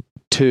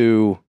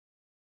 To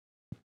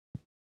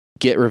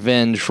get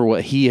revenge for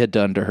what he had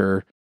done to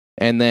her.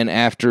 And then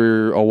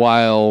after a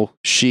while,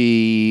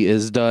 she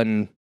is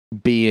done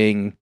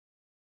being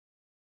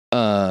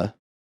Fjolnir's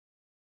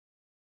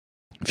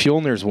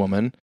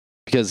woman,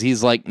 because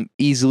he's like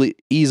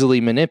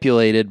easily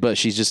manipulated, but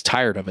she's just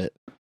tired of it.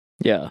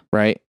 Yeah.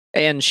 Right?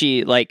 And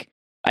she, like,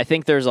 I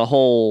think there's a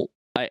whole,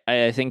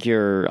 I think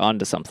you're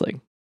onto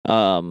something.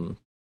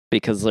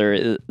 Because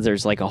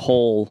there's like a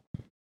whole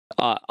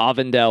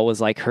Avondale was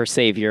like her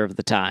savior of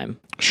the time,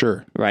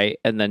 Sure. right?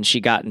 And then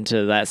she got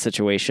into that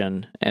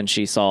situation and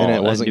she saw And it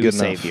a wasn't new good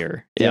enough.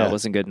 savior. Yeah. It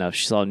wasn't good enough.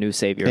 She saw a new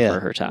savior Yeah. for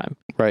her time.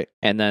 Right.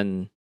 And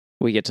then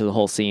we get to the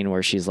whole scene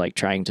where she's like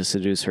trying to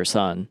seduce her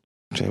son.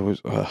 It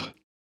was, ugh.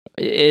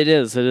 It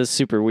is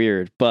super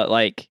weird, but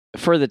like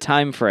for the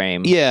time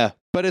frame, Yeah,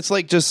 but it's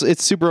like just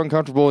it's super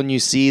uncomfortable, and you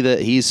see that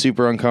he's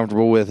super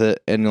uncomfortable with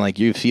it, and like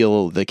you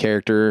feel the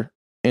character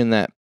in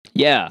that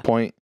yeah,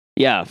 point,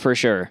 for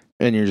sure.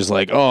 and you're just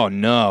like, oh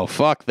no,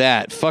 fuck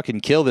that, fucking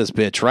kill this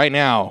bitch right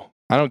now.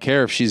 I don't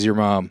care if she's your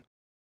mom.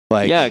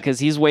 Like, Yeah, because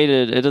he's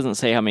waited. It doesn't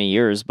say how many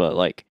years, but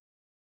like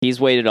he's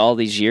waited all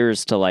these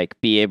years to like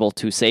be able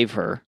to save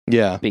her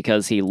yeah,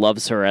 because he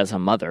loves her as a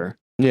mother,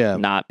 yeah.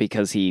 not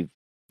because he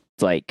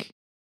like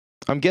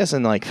I'm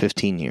guessing like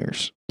 15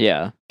 years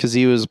yeah. because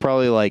he was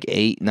probably like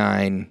 8,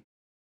 9,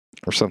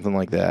 or something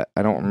like that.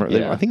 I don't remember.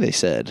 Yeah. I think they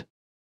said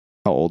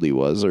how old he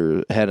was,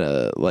 or had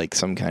a like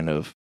some kind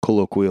of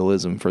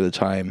colloquialism for the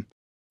time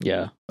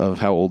Yeah. of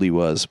how old he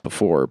was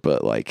before,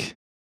 but like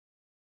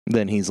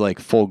then he's like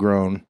full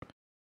grown,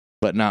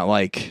 but not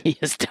like He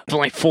is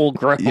definitely full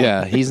grown.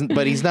 yeah, he's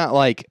not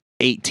like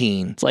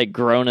 18. It's like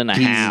grown and a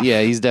half.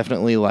 Yeah, he's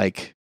definitely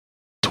like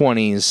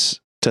 20s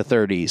to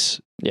 30s.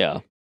 Yeah.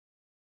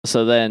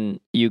 So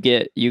then you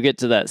get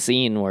to that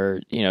scene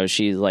where, you know,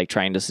 she's like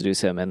trying to seduce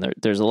him, and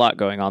there's a lot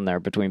going on there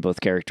between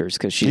both characters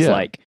because she's Yeah.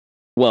 like,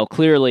 well,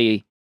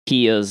 clearly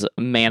he is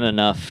man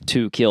enough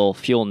to kill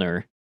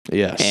Fjolnir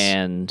Yes.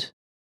 and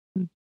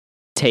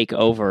take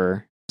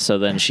over. So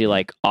then she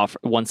like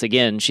once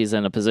again, she's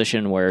in a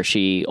position where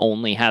she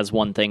only has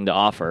one thing to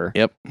offer.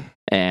 Yep.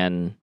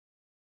 And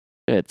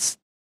it's,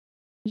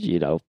 you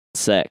know,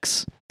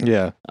 sex.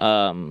 Yeah.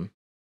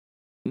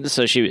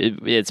 So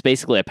it's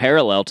basically a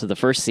parallel to the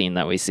first scene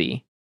that we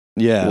see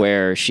Yeah.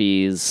 where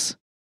she's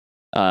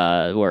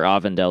where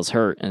Avondale's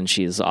hurt and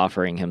she's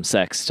offering him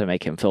sex to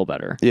make him feel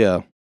better.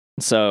 Yeah.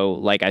 So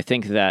like I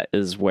think that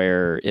is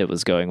where it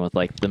was going with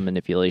like the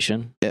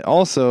manipulation. It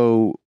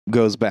also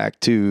goes back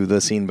to the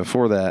scene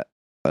before that,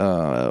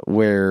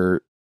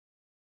 where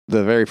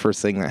the very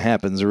first thing that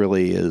happens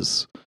really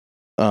is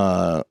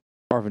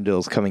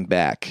Arvindale's coming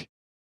back,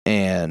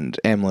 and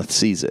Amleth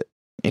sees it,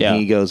 and Yeah.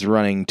 he goes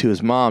running to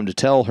his mom to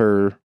tell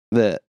her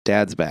that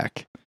Dad's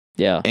back,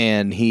 Yeah.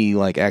 and he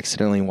like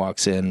accidentally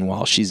walks in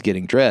while she's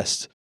getting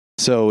dressed.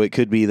 So it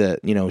could be that,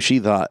 you know, she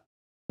thought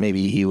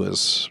maybe he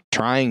was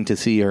trying to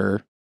see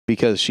her,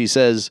 because she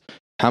says,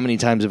 "How many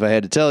times have I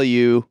had to tell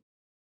you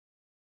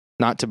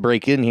not to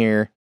break in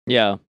here?"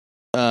 Yeah.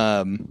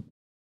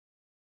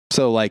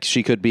 So like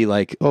she could be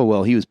like, "Oh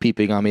well, he was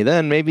peeping on me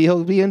then, maybe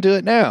he'll be into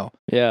it now,"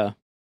 Yeah.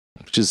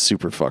 which is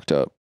super fucked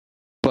up.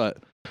 But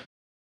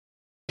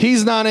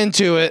he's not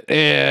into it,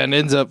 and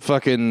ends up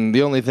fucking,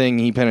 the only thing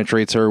he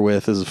penetrates her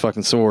with is a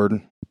fucking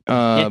sword.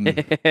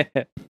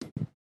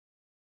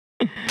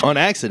 On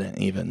accident,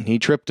 even. He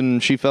tripped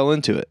and she fell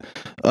into it.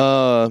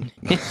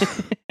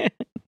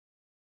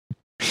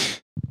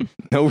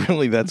 No,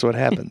 really, that's what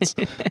happens.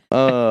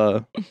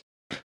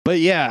 But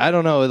yeah, I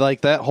don't know.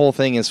 Like that whole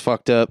thing is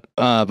fucked up.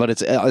 But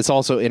it's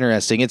also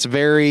interesting. It's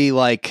very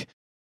like,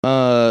 you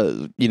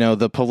know,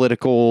 the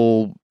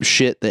political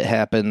shit that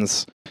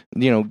happens.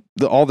 You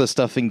know, all the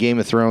stuff in Game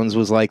of Thrones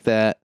was like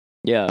that.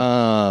 Yeah.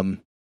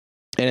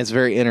 And it's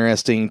very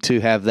interesting to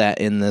have that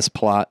in this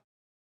plot.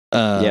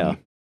 Yeah.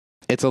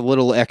 It's a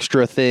little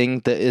extra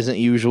thing that isn't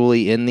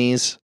usually in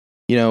these.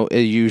 You know,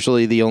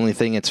 usually the only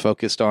thing it's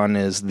focused on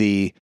is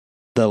the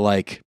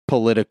like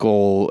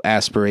political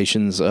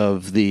aspirations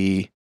of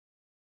the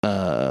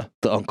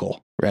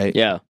uncle, right?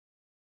 Yeah.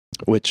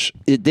 Which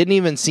it didn't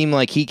even seem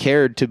like he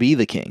cared to be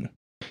the king.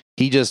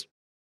 He just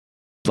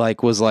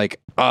like was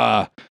like,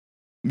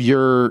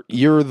 you're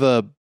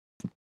the,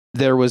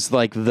 there was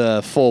like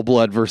the full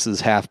blood versus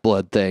half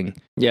blood thing.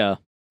 Yeah.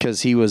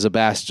 Because he was a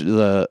bastard.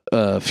 The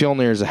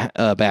Fjolnir's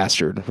a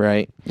bastard,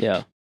 right?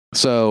 Yeah.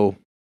 So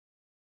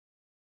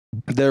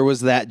there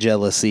was that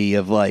jealousy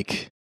of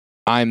like,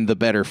 I'm the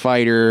better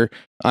fighter,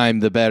 I'm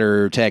the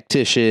better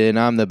tactician,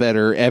 I'm the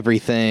better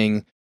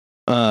everything.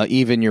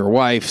 Even your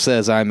wife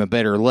says I'm a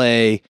better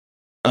lay,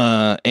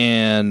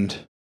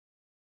 and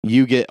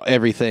you get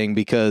everything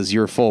because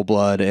you're full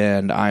blood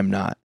and I'm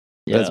not.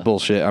 Yeah. That's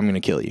bullshit. I'm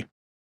gonna kill you.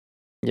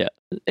 Yeah.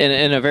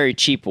 In a very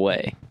cheap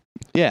way.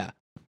 Yeah.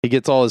 He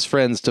gets all his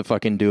friends to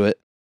fucking do it.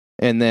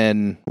 And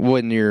then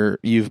when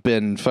you've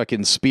been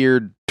fucking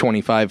speared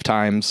 25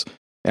 times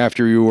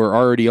after you were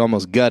already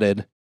almost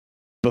gutted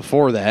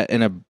before that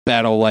in a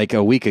battle like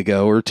a week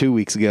ago or 2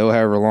 weeks ago,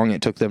 however long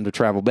it took them to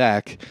travel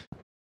back,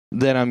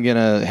 then I'm going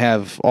to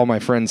have all my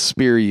friends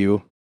spear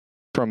you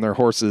from their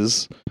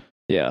horses.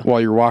 Yeah. While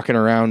you're walking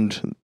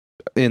around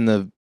in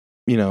the,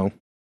 you know,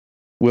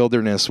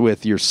 wilderness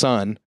with your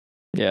son.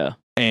 Yeah.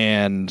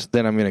 And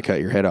then I'm going to cut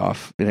your head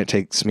off. And it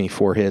takes me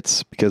 4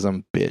 hits because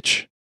I'm a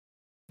bitch.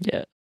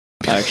 Yeah.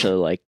 I actually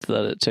liked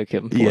that it took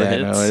him 4 Yeah,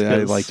 hits. no,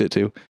 I liked it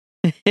too.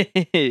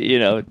 You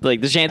know,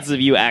 like the chances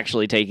of you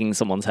actually taking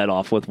someone's head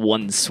off with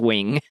one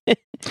swing.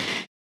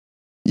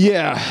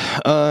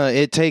 Yeah,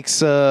 it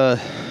takes a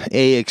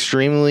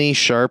extremely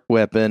sharp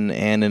weapon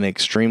and an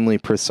extremely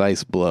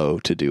precise blow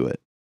to do it.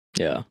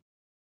 Yeah.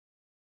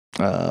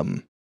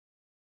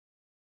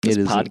 This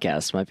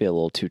podcast might be a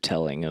little too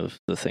telling of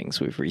the things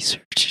we've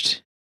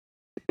researched.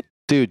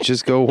 Dude,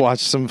 just go watch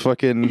some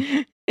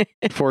fucking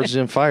Forged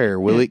in Fire.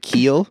 Will it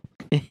kill?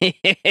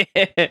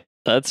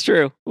 That's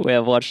true. We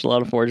have watched a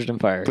lot of Forged in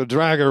Fire. The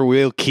Draugr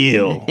will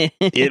kill.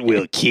 It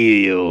will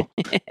kill.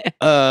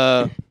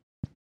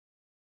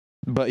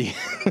 But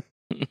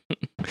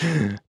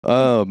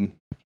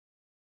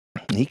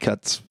he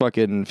cuts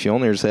fucking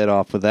Fjolnir's head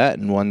off with that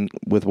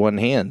with one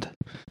hand.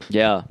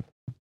 Yeah.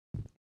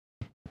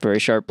 Very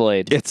sharp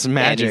blade. It's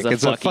magic.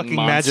 It's a fucking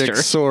magic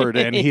sword,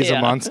 and he's a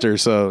monster.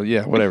 So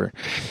yeah, whatever.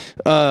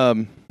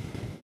 But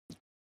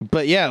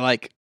yeah,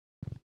 like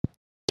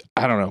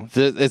I don't know.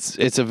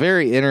 It's a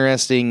very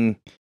interesting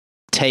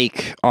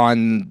take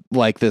on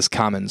like this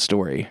common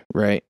story,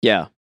 right?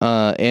 Yeah.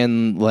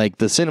 And like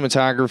the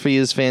cinematography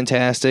is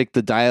fantastic.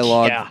 The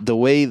dialogue, the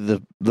way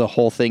the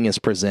whole thing is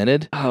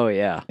presented,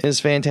 is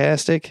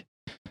fantastic.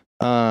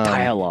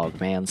 Dialogue,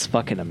 man, it's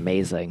fucking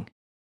amazing.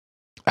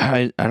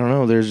 I don't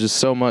know. There's just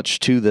so much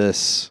to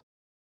this.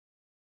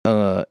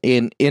 And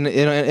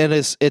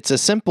it's a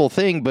simple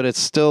thing, but it's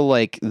still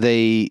like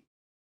the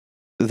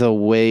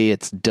way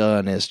it's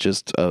done is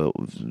just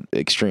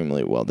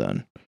extremely well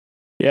done.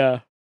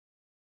 Yeah.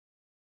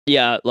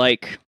 Yeah,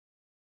 like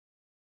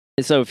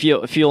so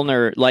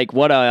Fjolnir, like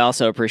what I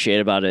also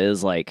appreciate about it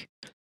is like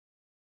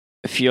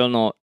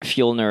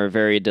Fjolnir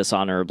very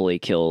dishonorably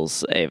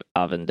kills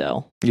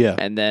Avendel. Yeah.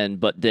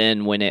 But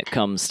then when it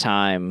comes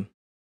time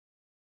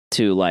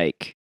to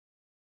like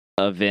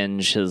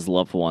avenge his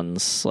loved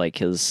ones, like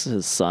his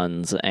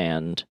sons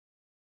and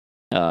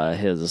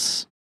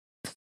his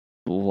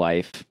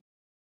wife,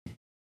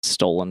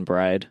 stolen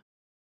bride,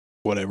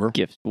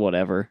 gift,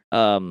 whatever.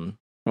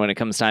 When it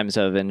comes time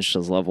to avenge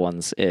his loved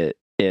ones,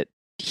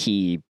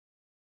 he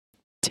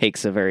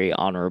takes a very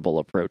honorable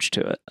approach to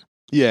it.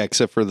 Yeah,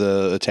 except for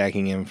the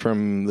attacking him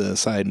from the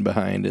side and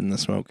behind in the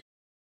smoke.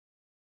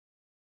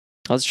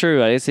 That's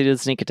true. I guess he did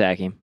sneak attack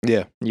him.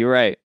 Yeah. You're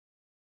right.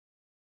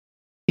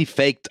 He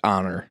faked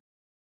honor.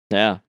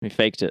 Yeah, he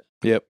faked it.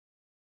 Yep.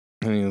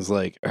 And he was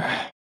like,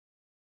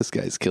 this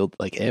guy's killed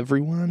like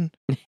everyone.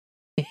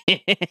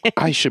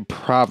 I should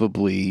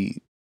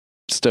probably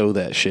stow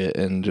that shit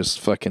and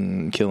just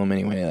fucking kill him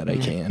any way that I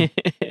can.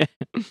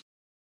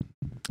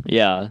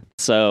 Yeah.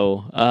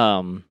 So,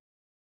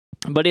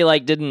 but he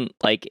like didn't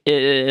like it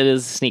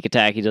is a sneak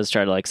attack. He does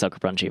try to like sucker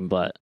punch him,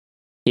 but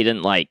he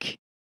didn't like,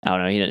 I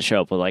don't know, he didn't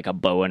show up with like a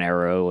bow and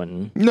arrow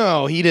and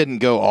no, he didn't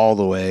go all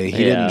the way.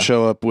 He didn't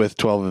show up with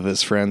 12 of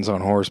his friends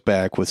on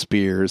horseback with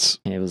spears.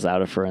 He was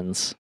out of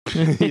friends.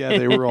 Yeah,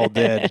 they were all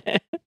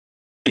dead.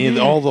 And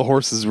all the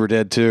horses were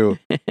dead too.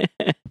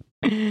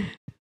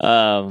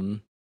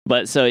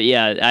 But so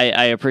yeah,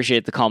 I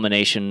appreciate the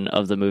culmination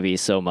of the movie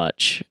so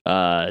much.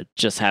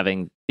 Just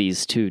having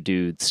these two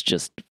dudes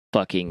just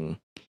fucking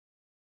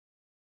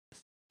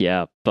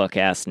buck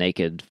ass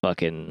naked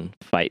fucking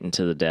fighting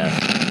to the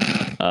death.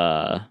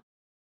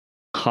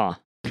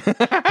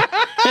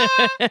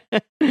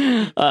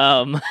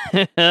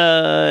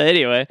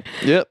 Anyway.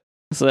 Yep.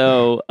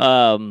 So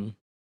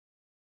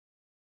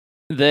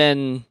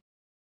then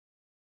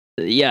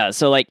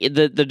so like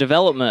the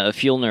development of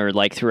Fjolnir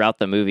like throughout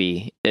the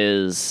movie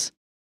is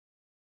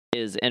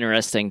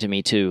interesting to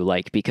me too,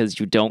 like because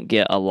you don't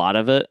get a lot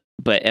of it,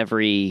 but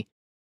every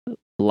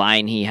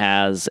line he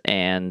has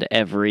and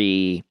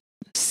every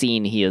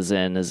scene he is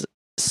in is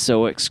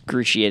so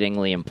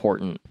excruciatingly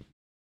important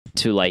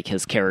to like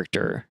his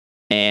character,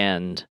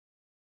 and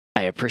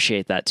I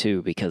appreciate that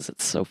too because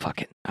it's so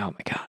fucking, oh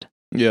my god.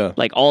 Yeah.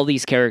 Like all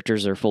these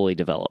characters are fully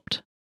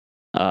developed.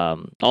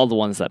 All the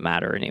ones that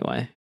matter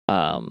anyway.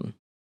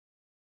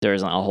 There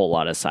isn't a whole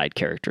lot of side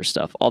character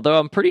stuff. Although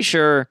I'm pretty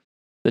sure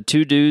the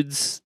two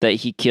dudes that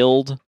he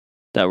killed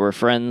that were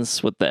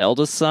friends with the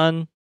eldest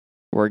son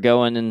were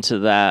going into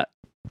that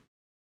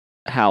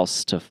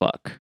house to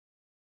fuck.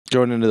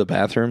 Going into the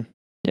bathroom?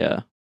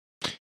 Yeah.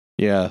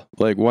 Yeah.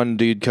 Like one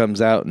dude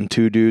comes out and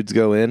two dudes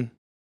go in.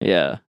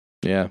 Yeah.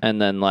 Yeah.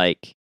 And then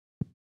like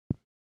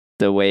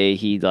the way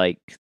he like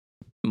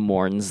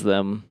mourns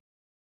them,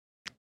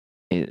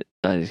 I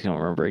don't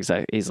remember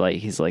exactly. He's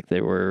like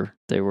they were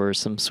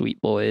some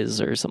sweet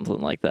boys or something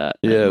like that.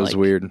 Yeah, and it was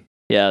weird.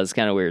 Yeah, it was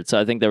kind of weird. So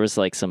I think there was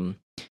like some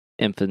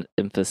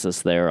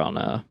emphasis there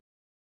on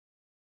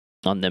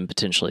them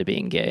potentially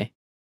being gay,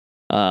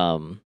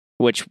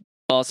 which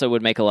also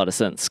would make a lot of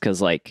sense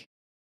because like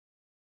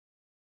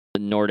the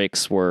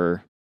Nordics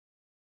were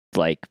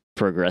like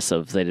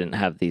progressive. They didn't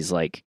have these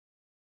like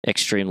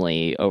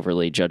extremely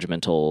overly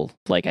judgmental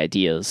like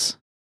ideas.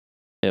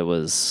 It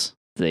was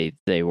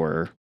they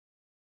were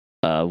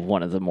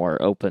one of the more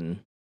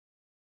open.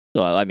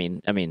 Well, I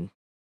mean,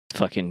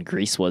 fucking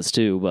Greece was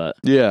too, but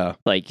yeah,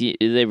 like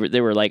they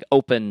were like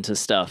open to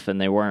stuff, and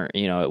they weren't.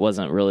 You know, it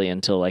wasn't really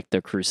until like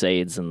the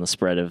Crusades and the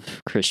spread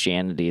of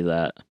Christianity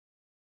that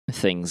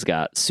things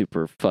got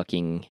super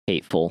fucking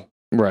hateful.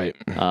 Right.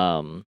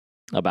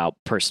 about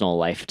personal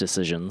life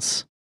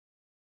decisions.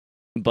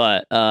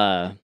 But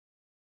so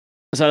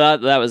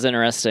that was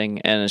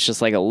interesting, and it's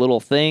just like a little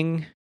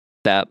thing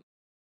that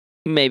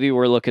maybe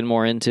we're looking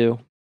more into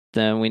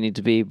than we need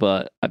to be,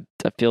 but I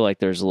feel like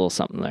there's a little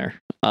something there.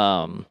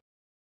 And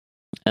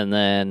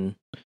then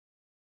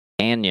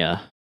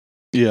Anya.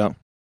 Yeah.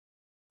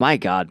 My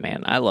God,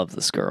 man, I love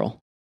this girl.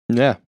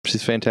 Yeah,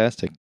 she's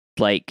fantastic.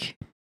 Like,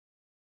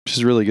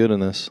 she's really good in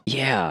this.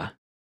 Yeah.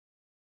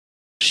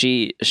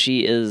 She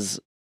is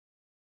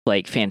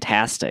like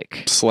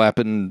fantastic.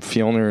 Slapping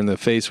Fjolnir in the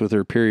face with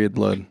her period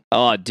blood.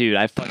 Oh, dude,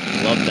 I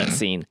fucking love that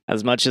scene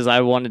as much as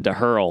I wanted to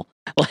hurl.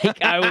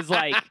 Like, I was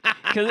like,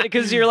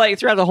 because you're like,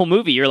 throughout the whole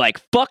movie, you're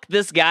like, fuck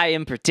this guy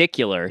in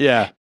particular.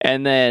 Yeah.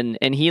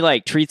 And he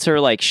like treats her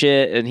like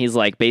shit, and he's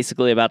like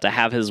basically about to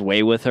have his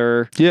way with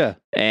her. Yeah.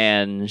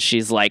 And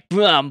she's like,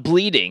 I'm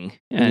bleeding.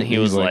 And he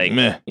was like,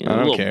 meh, I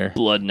don't care.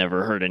 Blood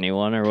never hurt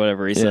anyone, or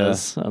whatever he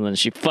says. And then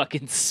she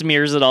fucking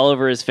smears it all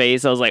over his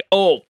face. I was like,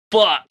 oh,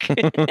 fuck.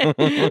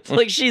 It's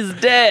like she's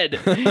dead.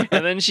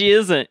 And then she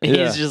isn't.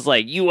 Yeah. He's just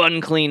like, you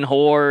unclean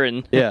whore.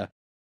 And yeah,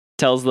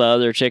 tells the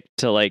other chick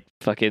to like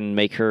fucking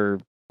make her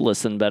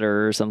listen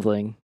better or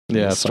something.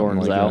 Yeah, and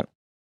storms like out.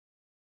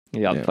 He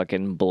got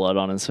fucking blood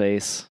on his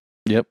face.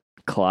 Yep.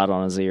 Clot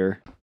on his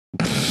ear.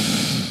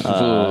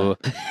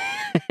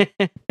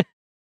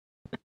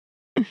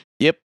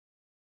 Yep.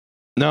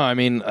 No, I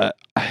mean, I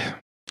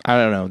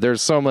don't know.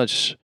 There's so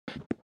much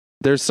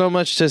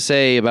to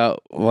say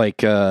about like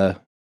the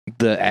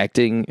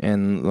acting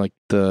and like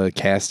the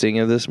casting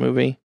of this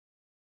movie.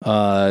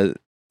 I've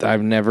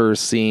never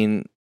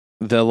seen.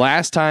 The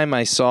last time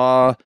I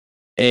saw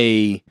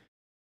a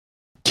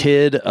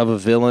kid of a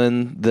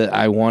villain that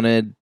I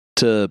wanted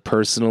to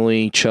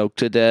personally choke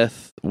to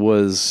death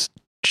was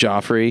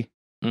Joffrey.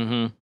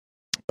 Mm-hmm.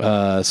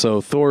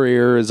 So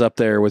Thorir is up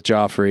there with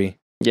Joffrey.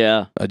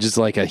 Yeah. Just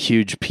like a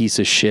huge piece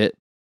of shit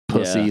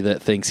pussy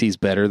that thinks he's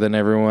better than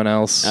everyone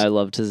else. I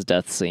loved his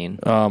death scene.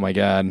 Oh my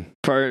God.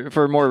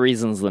 For more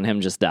reasons than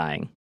him just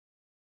dying.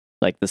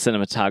 Like the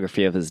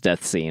cinematography of his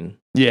death scene.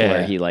 Yeah.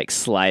 Where he like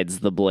slides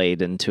the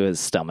blade into his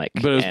stomach.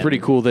 But it was pretty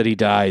cool that he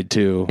died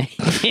too.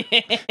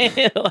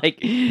 Like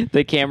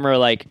the camera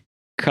like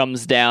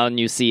comes down,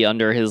 you see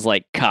under his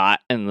like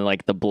cot, and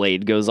like the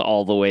blade goes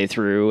all the way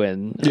through,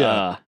 and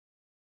no,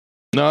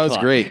 it's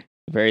great.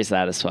 Very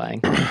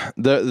satisfying.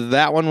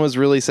 That one was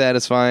really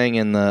satisfying,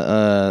 and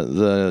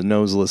the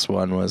noseless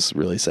one was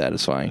really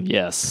satisfying.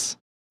 Yes.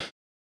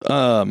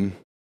 But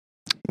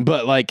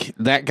like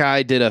that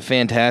guy did a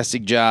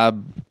fantastic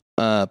job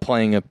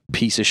playing a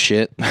piece of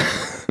shit.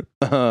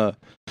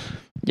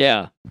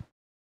 Yeah.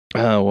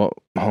 Well,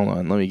 hold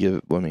on. Let me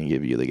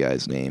give you the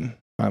guy's name.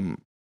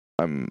 I'm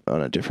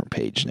on a different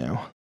page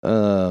now.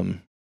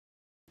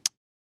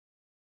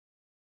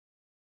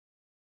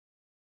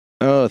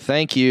 Oh,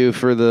 thank you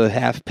for the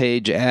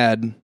half-page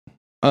ad.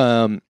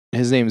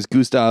 His name is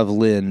Gustav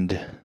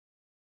Lind.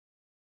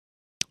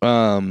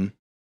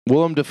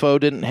 Willem Dafoe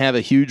didn't have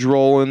a huge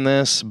role in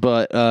this,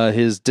 but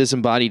his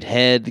disembodied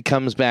head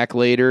comes back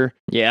later.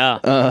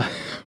 Yeah.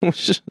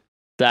 Which,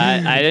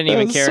 I didn't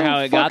even care how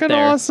it got there.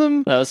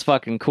 Awesome. That was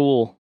fucking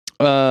cool.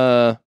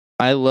 I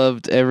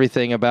loved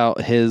everything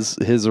about his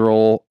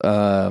role.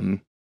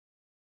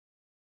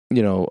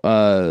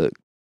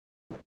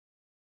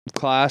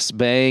 Claes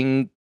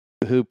Bang,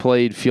 who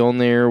played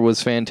Fjolnir,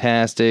 was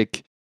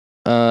fantastic.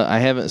 I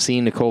haven't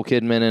seen Nicole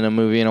Kidman in a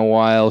movie in a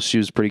while. She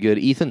was pretty good.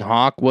 Ethan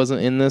Hawke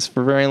wasn't in this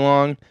for very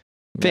long.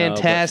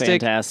 Fantastic. No,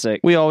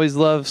 fantastic. We always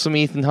love some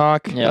Ethan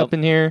Hawke up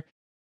in here.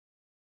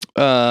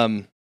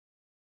 But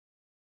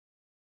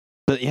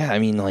yeah, I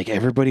mean, like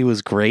everybody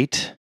was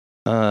great.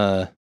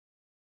 I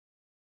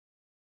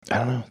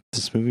don't know.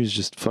 This movie is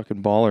just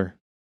fucking baller.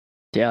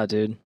 Yeah,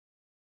 dude.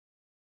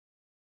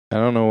 I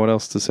don't know what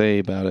else to say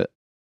about it.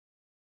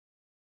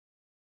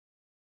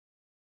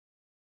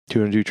 Do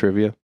you want to do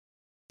trivia?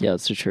 Yeah,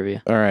 let's do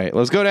trivia. All right,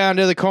 let's go down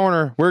to the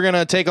corner. We're going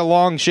to take a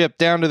long ship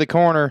down to the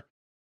corner.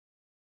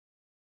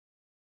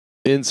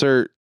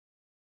 Insert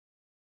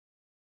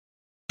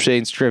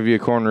Shane's trivia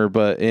corner,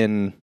 but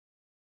in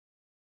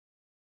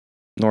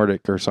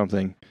Nordic or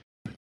something.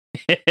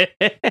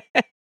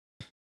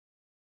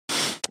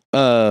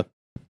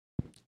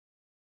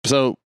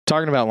 So,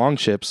 talking about long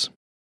ships.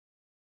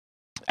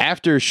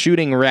 After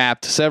shooting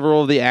Wrapped,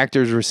 several of the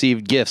actors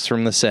received gifts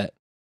from the set.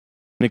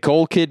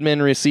 Nicole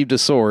Kidman received a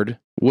sword.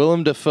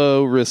 Willem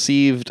Dafoe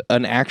received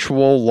an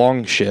actual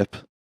longship.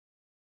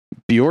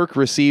 Bjork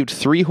received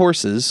 3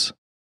 horses.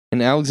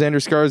 And Alexander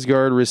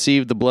Skarsgård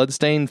received the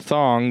bloodstained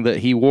thong that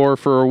he wore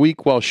for a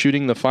week while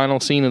shooting the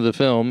final scene of the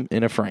film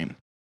in a frame.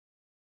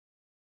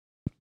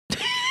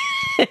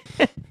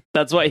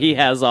 That's what he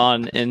has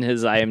on in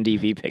his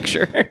IMDb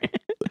picture.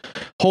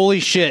 Holy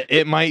shit,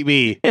 it might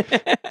be.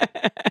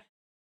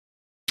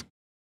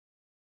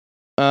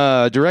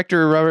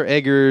 Director Robert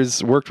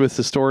Eggers worked with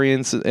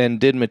historians and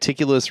did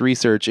meticulous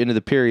research into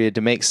the period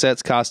to make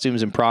sets,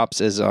 costumes, and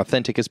props as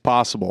authentic as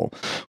possible,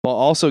 while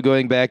also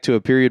going back to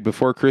a period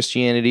before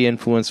Christianity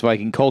influenced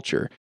Viking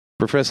culture.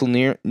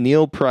 Professor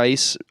Neil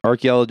Price,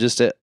 archaeologist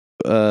at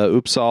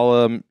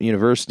Uppsala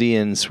University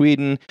in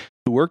Sweden,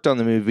 who worked on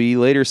the movie,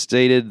 later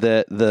stated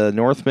that The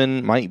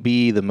Northman might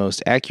be the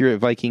most accurate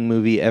Viking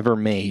movie ever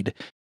made.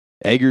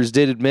 Eggers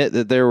did admit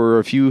that there were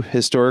a few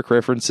historic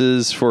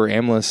references for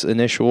Amleth's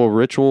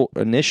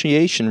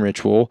initiation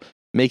ritual,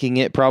 making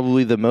it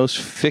probably the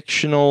most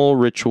fictional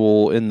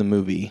ritual in the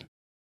movie.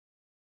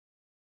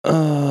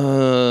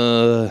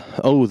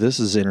 This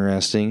is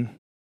interesting.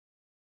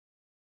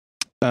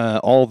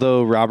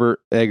 Although Robert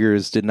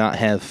Eggers did not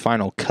have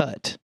final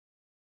cut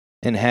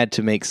and had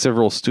to make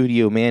several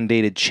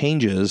studio-mandated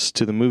changes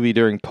to the movie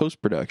during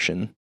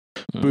post-production.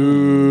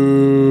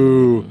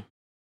 Boo!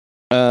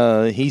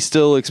 He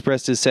still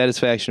expressed his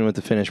satisfaction with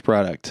the finished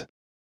product.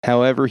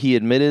 However, he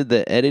admitted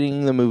that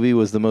editing the movie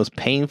was the most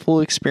painful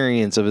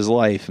experience of his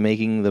life,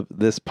 making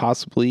this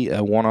possibly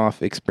a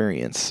one-off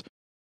experience.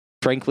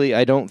 Frankly,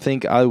 I don't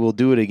think I will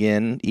do it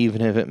again,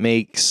 even if it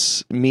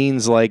means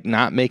like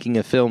not making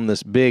a film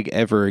this big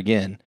ever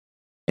again.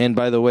 And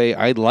by the way,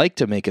 I'd like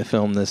to make a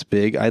film this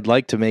big. I'd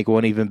like to make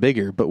one even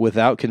bigger, but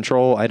without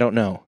control, I don't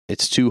know.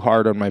 It's too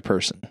hard on my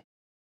person.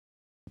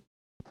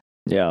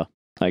 Yeah,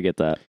 I get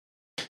that.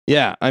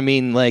 Yeah, I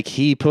mean, like,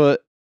 he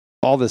put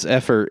all this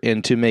effort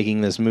into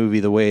making this movie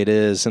the way it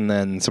is, and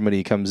then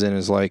somebody comes in and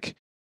is like,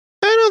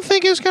 I don't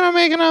think it's going to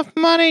make enough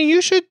money.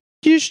 You should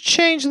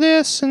change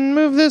this and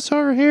move this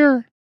over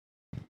here.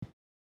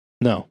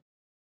 No.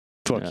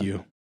 Fuck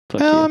you.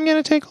 Fuck you. I'm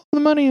going to take all the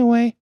money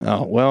away.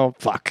 Oh, well,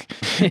 fuck.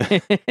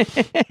 I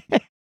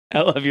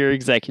love your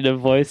executive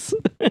voice.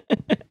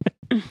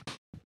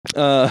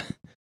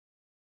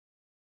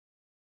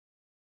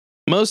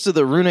 Most of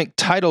the runic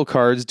title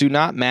cards do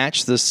not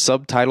match the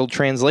subtitle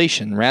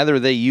translation. Rather,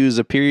 they use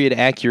a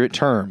period-accurate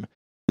term.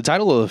 The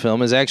title of the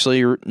film is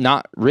actually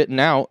not written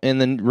out in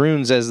the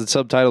runes as the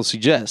subtitle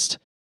suggests.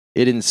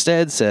 It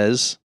instead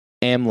says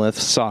Amleth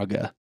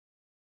Saga.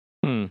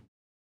 Neat.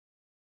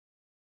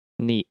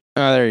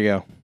 Oh, there you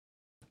go.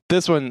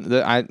 This one,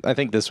 I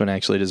think this one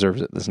actually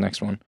deserves it, this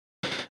next one.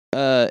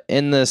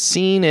 In the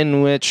scene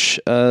in which,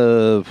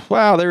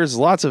 wow, there's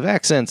lots of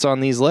accents on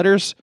these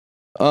letters.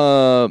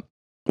 Ulfhjarnar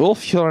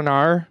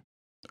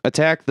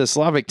attacked the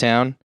Slavic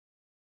town.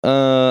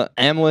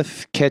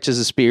 Amleth catches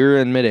a spear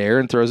in midair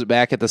and throws it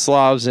back at the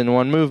Slavs in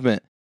one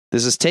movement.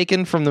 This is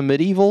taken from the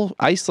medieval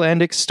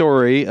Icelandic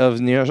story of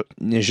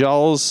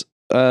Njal's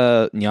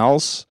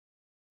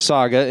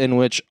saga, in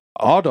which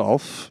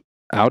Adolf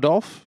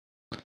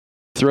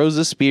throws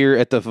a spear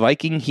at the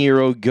Viking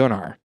hero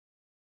Gunnar.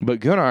 But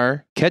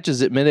Gunnar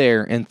catches it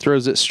midair and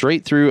throws it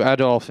straight through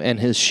Adolf and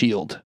his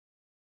shield.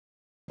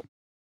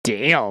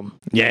 Damn.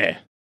 Yeah.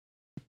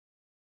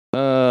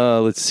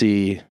 Let's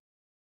see.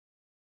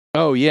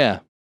 Oh, yeah.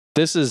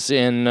 This is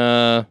in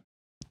God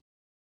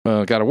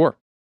of War.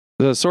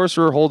 The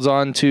sorcerer holds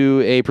on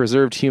to a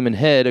preserved human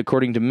head.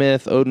 According to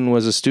myth, Odin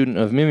was a student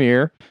of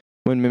Mimir.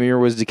 When Mimir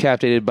was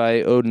decapitated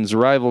by Odin's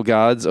rival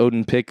gods,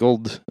 Odin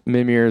pickled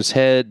Mimir's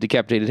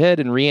decapitated head,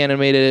 and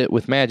reanimated it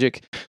with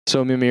magic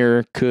so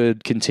Mimir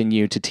could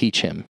continue to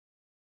teach him.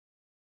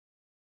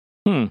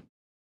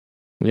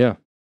 Yeah.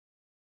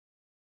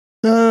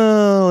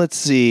 Let's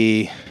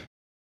see.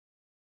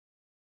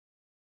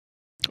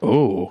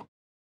 Oh.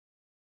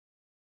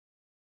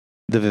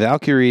 The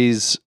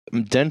Valkyries'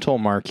 dental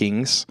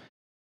markings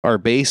are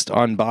based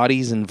on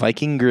bodies in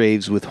Viking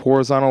graves with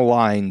horizontal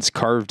lines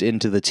carved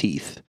into the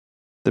teeth.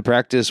 The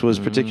practice was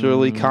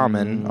particularly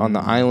common on the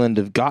island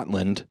of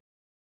Gotland.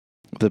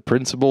 The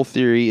principal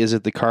theory is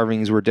that the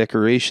carvings were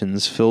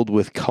decorations filled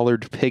with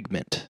colored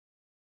pigment.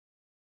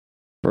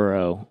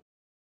 Bro,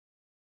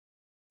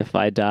 if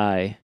I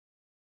die,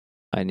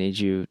 I need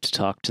you to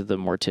talk to the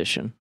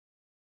mortician.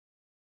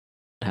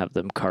 Have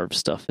them carve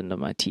stuff into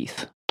my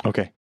teeth.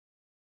 Okay.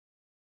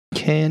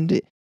 Can do.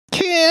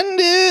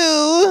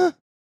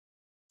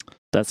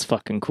 That's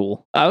fucking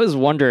cool. I was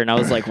wondering, I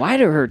was like, why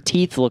do her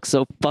teeth look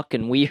so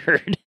fucking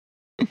weird?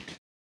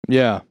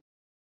 Yeah.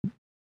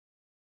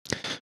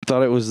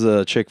 Thought it was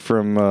the chick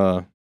from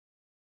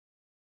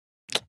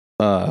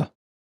the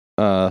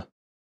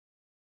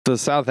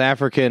South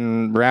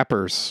African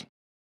rappers.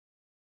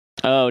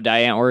 Oh,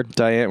 Die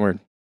Antwoord.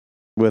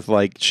 With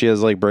like, she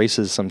has like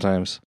braces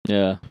sometimes.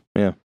 Yeah.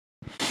 Yeah.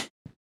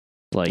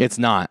 Like, it's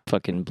not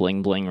fucking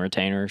bling bling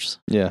retainers.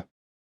 Yeah.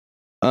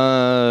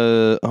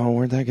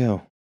 Where'd that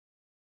go?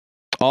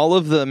 All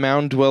of the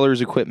Mound Dweller's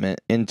equipment,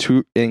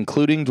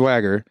 including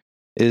Dwagger,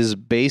 is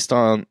based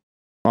on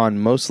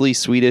mostly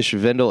Swedish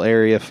Vendel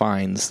area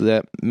finds.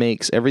 That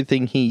makes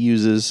everything he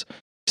uses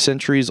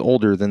centuries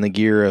older than the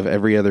gear of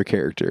every other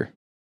character.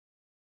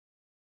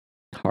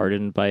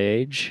 Hardened by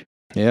age?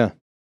 Yeah.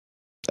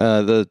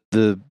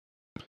 The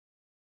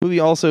movie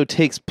also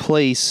takes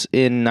place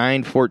in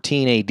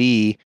 914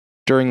 AD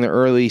during the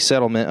early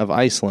settlement of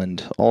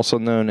Iceland, also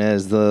known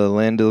as the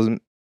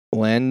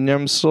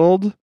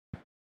Landnámsöld,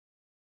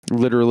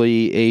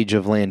 literally age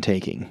of land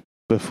taking,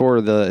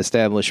 before the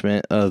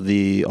establishment of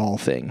the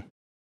Althing.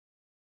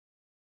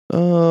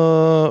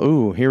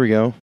 Here we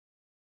go.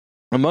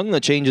 Among the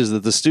changes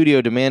that the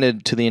studio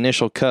demanded to the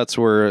initial cuts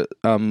were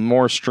a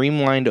more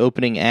streamlined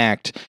opening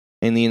act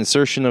and the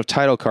insertion of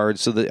title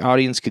cards so the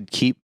audience could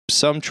keep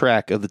some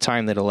track of the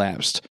time that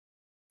elapsed.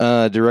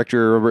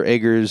 Director Robert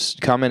Eggers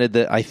commented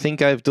that, "I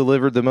think I've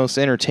delivered the most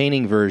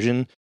entertaining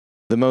version.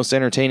 The most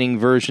entertaining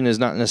version is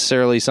not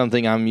necessarily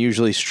something I'm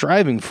usually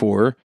striving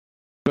for,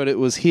 but it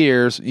was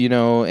here,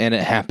 and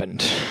it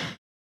happened."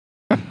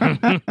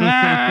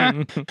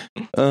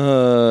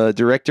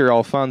 Director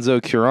Alfonso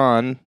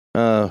Cuarón,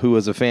 who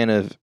was a fan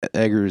of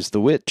Eggers' The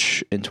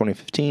Witch in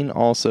 2015,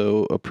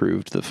 also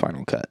approved the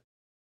final cut.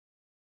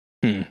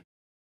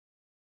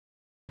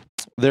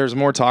 There's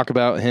more talk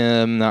about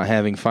him not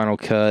having final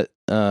cut,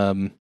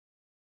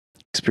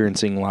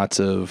 experiencing lots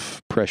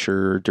of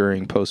pressure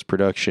during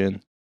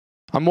post-production.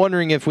 I'm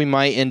wondering if we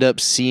might end up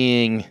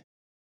seeing,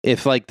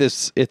 if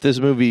this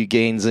movie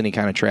gains any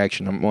kind of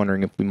traction, I'm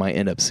wondering if we might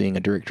end up seeing a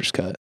director's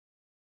cut,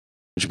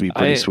 which would be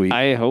pretty sweet.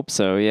 I hope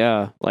so,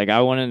 yeah. Like, I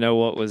want to know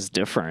what was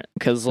different.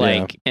 Because,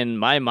 in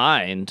my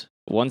mind,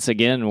 once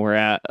again, we're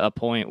at a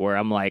point where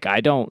I'm like, I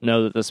don't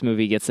know that this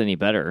movie gets any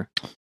better.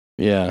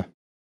 Yeah.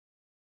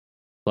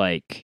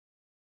 Like,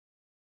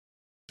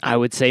 I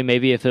would say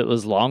maybe if it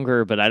was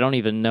longer, but I don't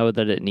even know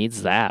that it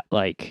needs that.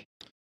 Like,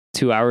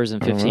 2 hours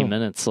and 15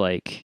 minutes,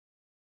 like,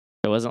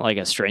 it wasn't like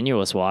a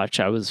strenuous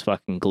watch. I was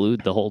fucking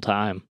glued the whole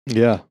time.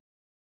 Yeah.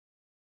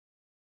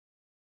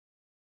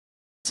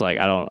 It's like,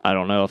 I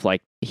don't know if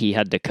like he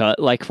had to cut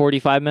like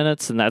 45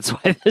 minutes and that's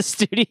why the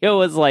studio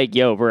was like,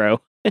 yo, bro.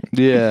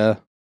 Yeah.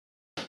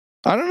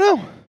 I don't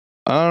know.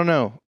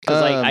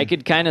 Because like I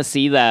could kind of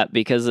see that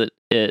because it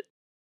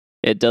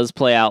does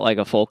play out like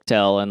a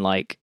folktale, and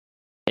like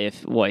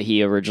if what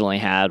he originally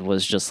had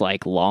was just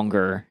like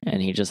longer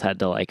and he just had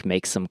to like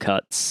make some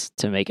cuts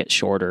to make it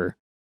shorter,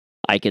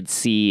 I could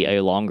see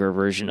a longer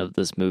version of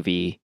this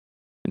movie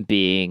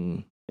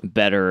being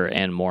better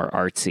and more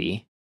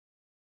artsy.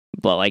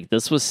 But like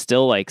this was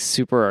still like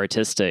super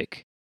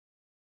artistic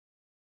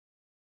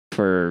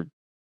for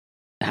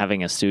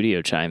having a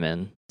studio chime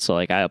in. So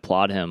like I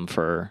applaud him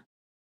for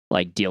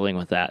like dealing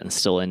with that and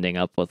still ending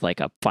up with like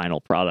a final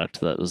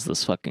product that was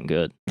this fucking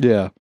good.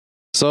 Yeah.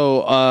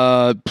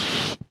 So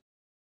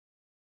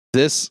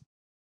this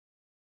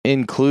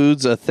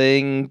includes a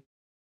thing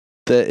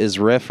that is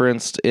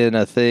referenced in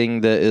a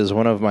thing that is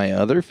one of my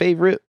other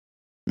favorite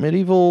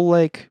medieval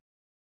like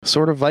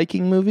sort of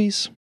Viking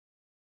movies.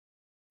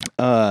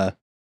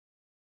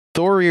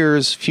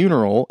 Thorir's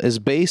funeral is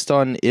based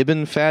on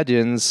Ibn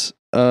Fadlan's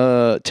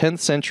 10th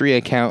century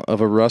account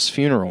of a Rus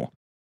funeral.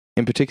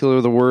 In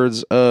particular, the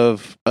words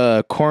of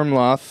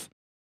Cormloth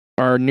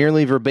are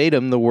nearly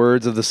verbatim the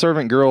words of the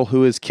servant girl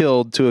who is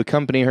killed to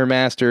accompany her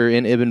master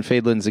in Ibn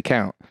Fadlan's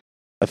account.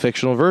 A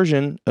fictional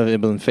version of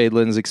Ibn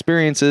Fadlan's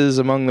experiences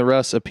among the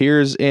Rus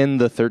appears in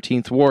The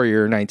 13th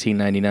Warrior,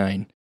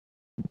 1999.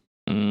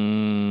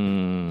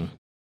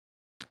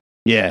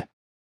 Yeah.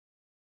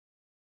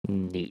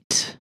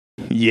 Neat.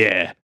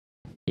 Yeah.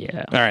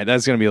 Yeah. All right,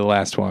 that's going to be the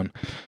last one.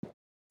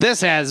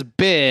 This has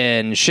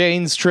been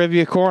Shane's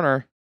Trivia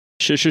Corner.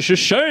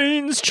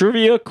 Shane's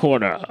Trivia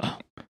Corner.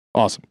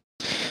 Awesome.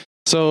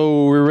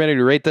 So we're ready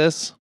to rate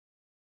this?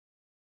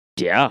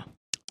 Yeah.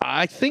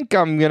 I think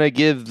I'm going to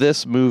give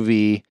this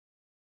movie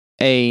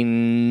a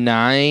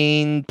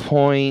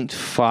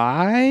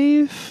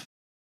 9.5.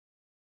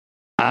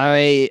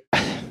 I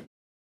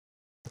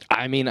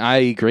mean,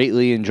 I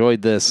greatly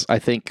enjoyed this, I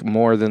think,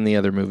 more than the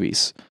other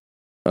movies.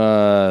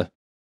 I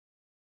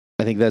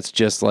think that's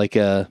just like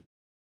a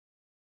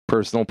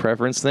personal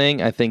preference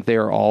thing. I think they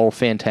are all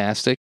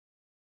fantastic.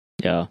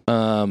 Yeah.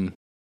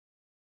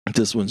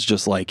 This one's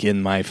just like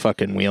in my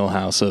fucking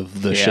wheelhouse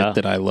of the shit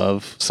that I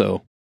love.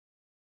 So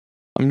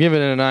I'm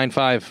giving it a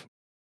 9.5.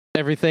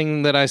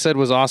 Everything that I said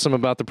was awesome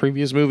about the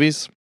previous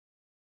movies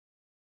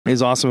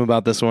is awesome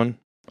about this one.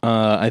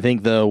 I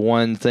think the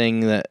one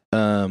thing that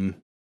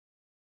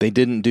they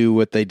didn't do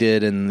what they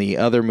did in the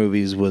other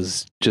movies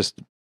was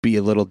just be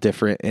a little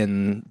different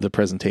in the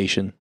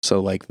presentation.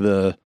 So like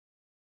the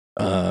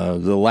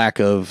lack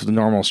of the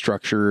normal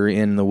structure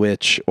in The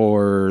Witch,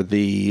 or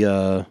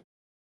the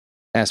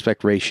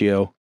aspect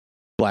ratio,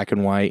 black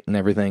and white and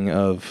everything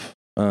of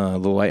The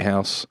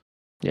Lighthouse.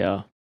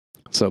 Yeah.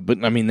 So,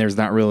 but I mean, there's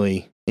not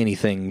really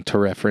anything to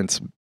reference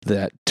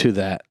that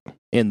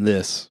in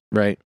this,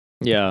 right?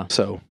 Yeah.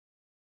 So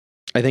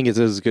I think it's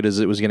as good as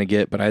it was going to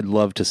get, but I'd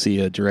love to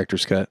see a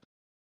director's cut.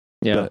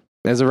 Yeah. But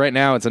as of right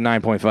now, it's a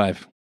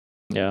 9.5.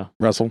 Yeah.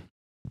 Russell?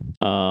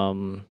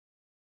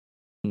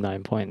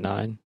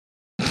 9.9.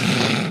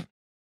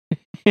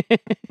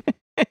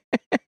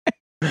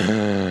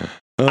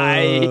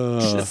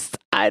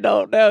 I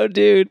don't know,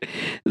 dude.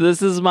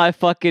 This is my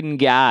fucking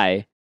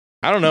guy.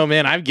 I don't know,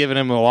 man. I've given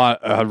him a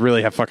lot,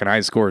 really have fucking high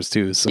scores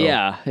too. So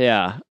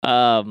yeah.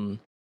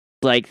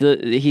 Like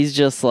he's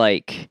just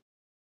like,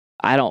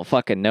 I don't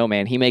fucking know,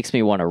 man. He makes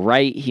me want to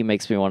write. He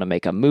makes me want to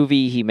make a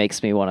movie. He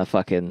makes me want to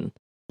fucking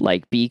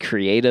like be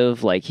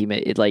creative. Like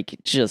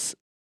just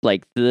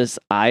like this.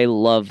 I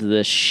love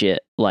this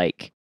shit.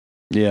 Like,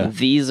 yeah,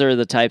 these are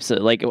the types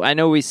of, like, I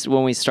know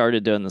when we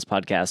started doing this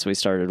podcast, we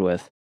started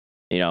with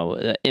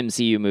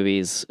MCU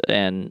movies,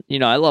 and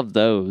I love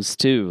those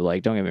too.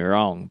 Like, don't get me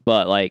wrong,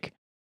 but like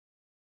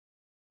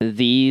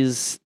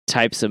these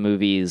types of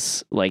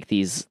movies, like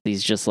these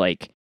just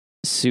like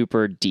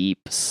super deep,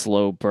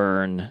 slow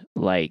burn,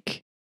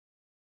 like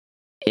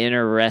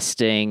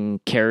interesting,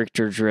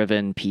 character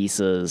driven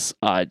pieces,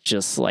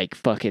 just like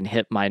fucking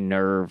hit my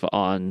nerve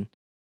on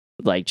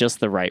like just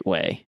the right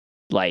way.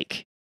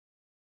 Like,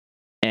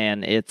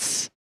 and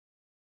it's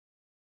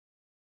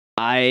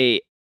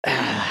like,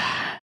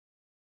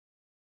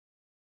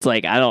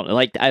 I don't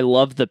like, I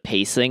love the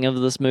pacing of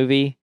this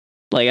movie.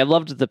 Like, I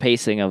loved the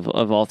pacing of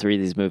all three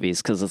of these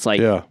movies because it's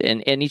like,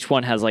 and each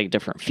one has like a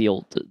different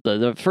feel.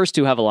 The first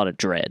two have a lot of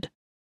dread.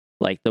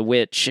 Like The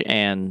Witch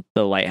and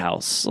The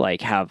Lighthouse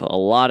like have a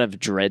lot of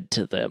dread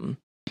to them.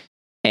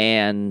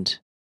 And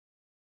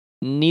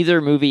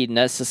neither movie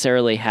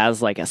necessarily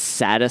has like a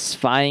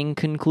satisfying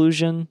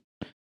conclusion.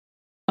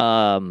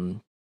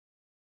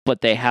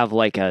 But they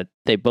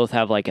both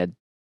have like a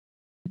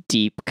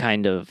deep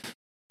kind of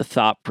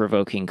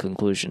thought-provoking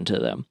conclusion to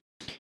them.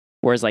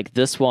 Whereas like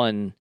this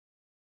one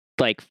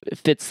like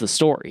fits the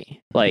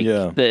story. Like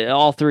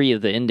all three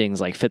of the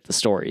endings like fit the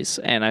stories.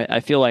 And I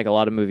feel like a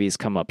lot of movies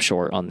come up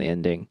short on the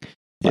ending.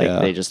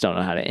 Like they just don't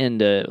know how to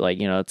end it. Like,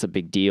 it's a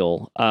big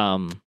deal.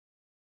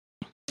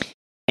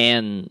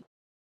 And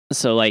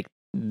so like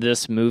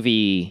this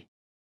movie,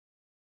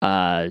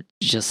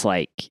 just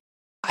like,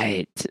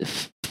 I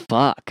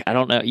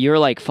don't know. You're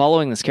like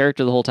following this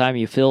character the whole time.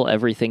 You feel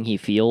everything he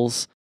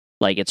feels.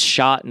 Like it's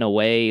shot in a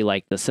way,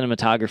 like the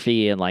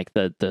cinematography and like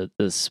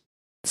the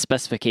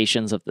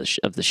specifications of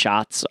the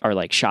shots are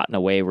like shot in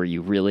a way where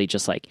you really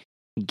just like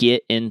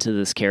get into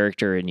this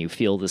character and you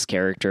feel this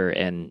character.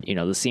 And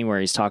the scene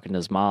where he's talking to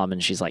his mom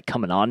and she's like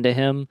coming on to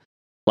him,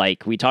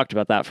 like we talked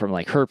about that from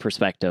like her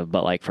perspective,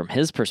 but like from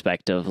his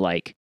perspective,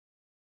 like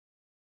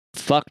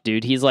fuck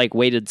dude, he's like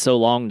waited so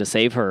long to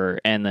save her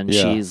and then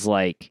she's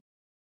like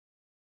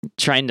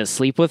trying to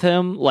sleep with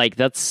him. Like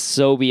that's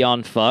so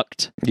beyond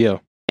fucked.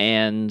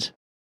 And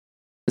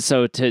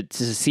so to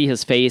see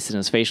his face and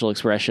his facial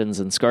expressions,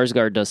 and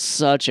Skarsgård does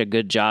such a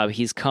good job.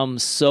 He's come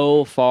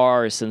so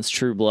far since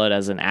True Blood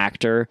as an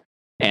actor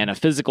and a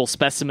physical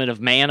specimen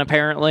of man,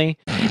 apparently.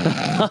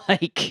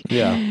 Like,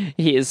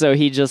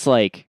 he just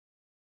like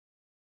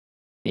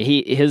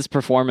his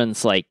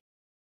performance, like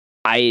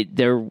I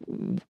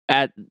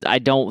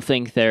don't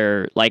think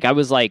they're like, I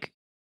was like,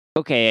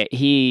 okay,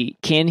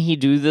 can he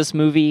do this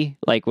movie?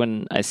 Like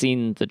when I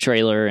seen the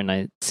trailer and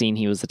I seen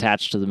he was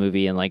attached to the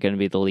movie and like going to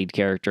be the lead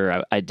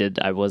character,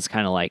 I was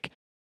kind of like,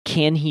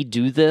 can he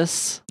do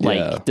this?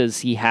 Like, does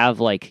he have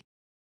like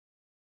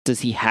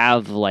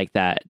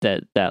that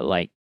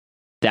like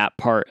that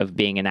part of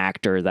being an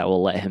actor that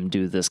will let him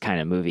do this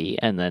kind of movie?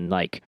 And then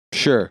like,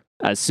 sure.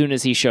 As soon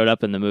as he showed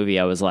up in the movie,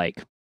 I was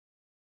like,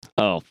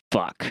 oh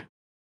fuck.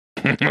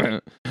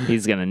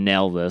 He's going to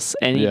nail this.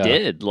 And he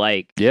did.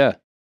 Like,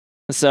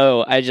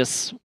 so I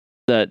just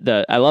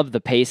I love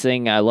the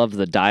pacing. I love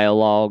the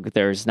dialogue.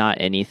 There's not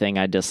anything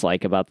I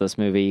dislike about this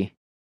movie.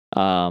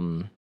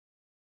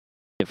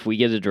 If we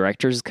get a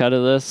director's cut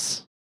of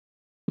this,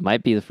 it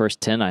might be the first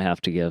 10 I have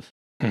to give.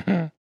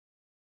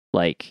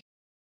 Like,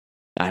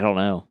 I don't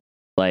know.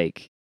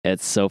 Like,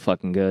 it's so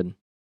fucking good.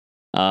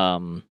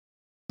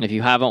 If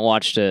you haven't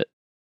watched it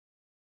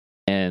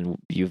and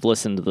you've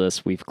listened to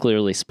this, we've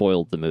clearly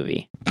spoiled the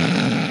movie.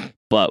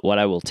 But what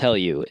I will tell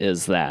you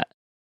is that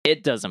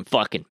it doesn't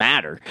fucking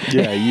matter.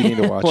 Yeah, you need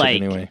to watch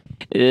like, it anyway.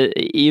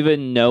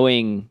 Even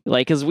knowing,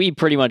 like, because we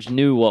pretty much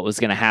knew what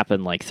was going to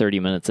happen like 30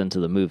 minutes into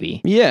the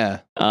movie. Yeah.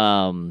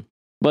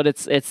 But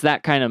it's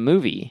that kind of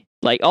movie.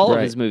 Like, all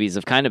of his movies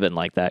have kind of been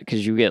like that,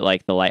 because you get,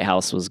 like, The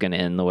Lighthouse was going to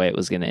end the way it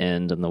was going to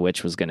end, and The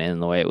Witch was going to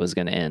end the way it was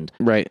going to end.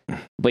 Right.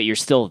 But you're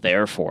still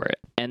there for it.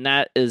 And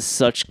that is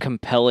such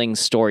compelling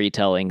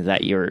storytelling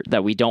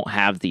that we don't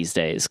have these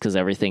days, because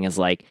everything is,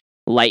 like,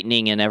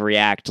 lightning in every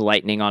act,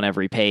 lightning on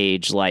every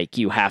page. Like,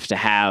 you have to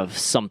have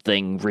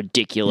something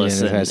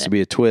ridiculous. Yeah, and it has to be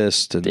a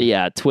twist.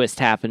 Twist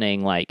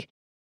happening. Like,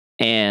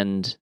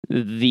 and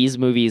these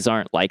movies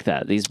aren't like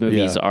that. These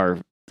movies are,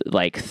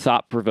 like,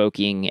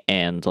 thought-provoking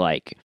and,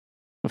 like,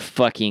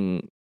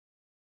 fucking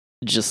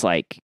just,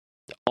 like,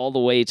 all the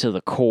way to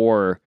the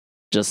core,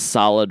 just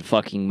solid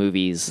fucking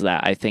movies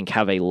that I think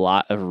have a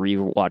lot of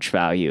rewatch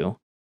value.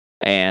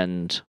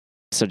 And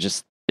so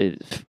just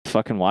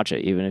fucking watch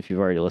it, even if you've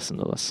already listened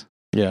to this.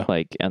 Yeah.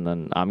 Like, and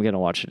then I'm going to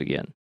watch it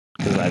again,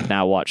 because I've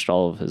now watched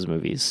all of his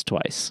movies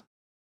twice,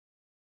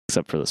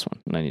 except for this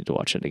one, and I need to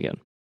watch it again.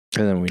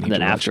 And then we need to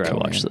watch after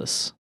Conan. I watch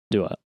this,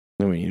 do it.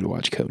 Then we need to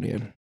watch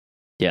Conan.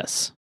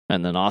 Yes.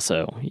 And then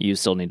also, you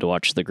still need to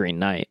watch The Green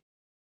Knight.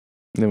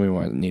 Then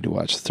we need to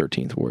watch The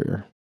 13th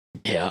Warrior.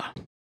 Yeah.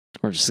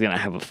 We're just going to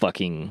have a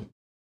fucking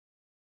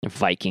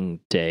Viking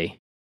day.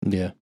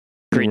 Yeah.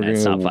 Green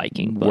Knight's not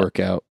Viking, but work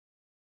out.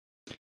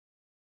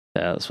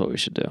 Yeah, that's what we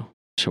should do.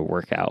 We should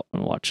work out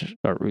and watch,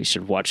 or we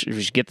should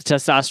get the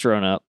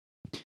testosterone up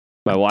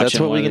by watching. That's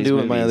what we can do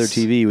with my other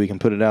TV. We can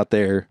put it out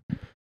there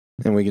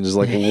and we can just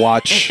like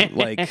watch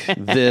like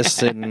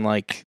this in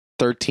like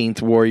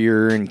 13th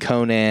Warrior and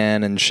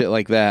Conan and shit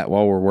like that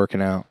while we're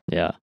working out.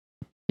 Yeah.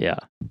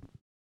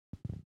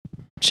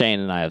 Shane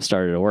and I have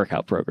started a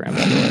workout program,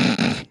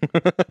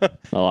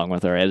 along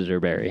with our editor,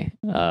 Barry,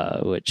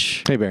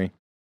 which Hey, Barry.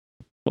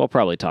 we'll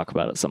probably talk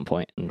about at some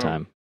point in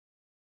time.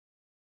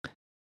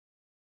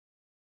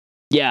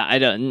 Yeah, I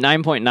don't.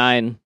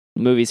 9.9,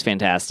 movie's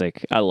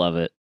fantastic. I love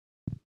it.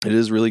 It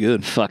is really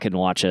good. Fucking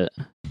watch it.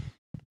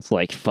 It's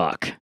like,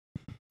 fuck.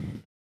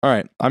 All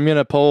right, I'm going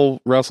to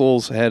pull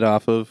Russell's head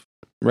off of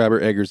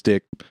Robert Eggers'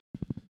 dick.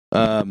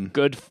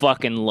 Good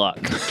fucking luck.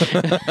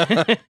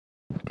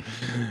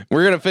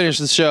 We're going to finish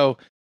the show.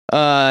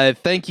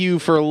 Thank you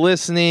for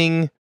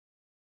listening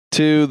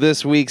to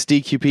this week's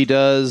DQP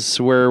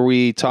Does, where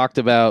we talked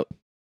about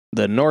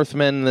the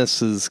Northmen.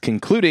 This is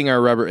concluding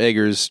our Robert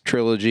Eggers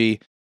trilogy.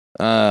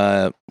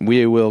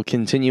 We will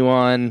continue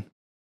on.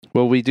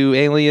 Will we do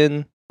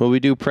Alien? Will we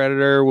do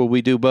Predator? Will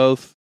we do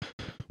both?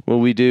 Will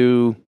we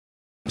do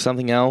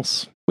something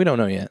else? We don't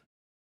know yet.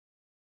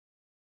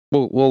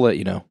 We'll let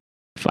you know.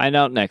 Find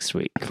out next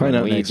week. Find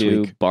out we next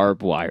do week.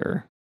 Barbed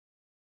Wire.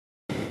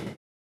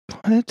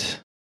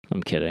 What?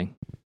 I'm kidding.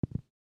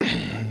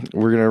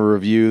 We're gonna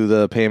review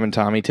the Pam and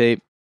Tommy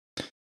tape.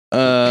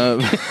 No.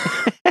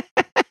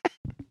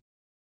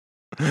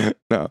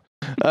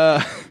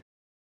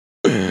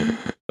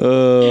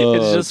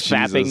 It's just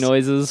fapping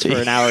noises for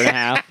an hour and a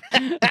half.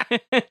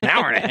 An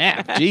hour and a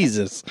half.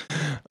 Jesus.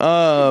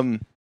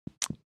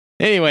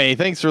 Anyway,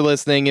 thanks for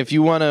listening. If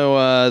you want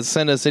to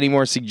send us any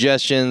more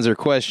suggestions or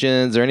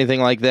questions or anything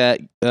like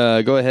that,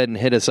 go ahead and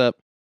hit us up.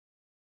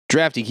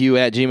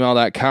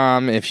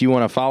 draftyq@gmail.com. If you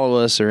want to follow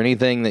us or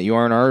anything that you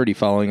aren't already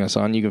following us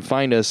on, you can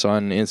find us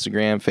on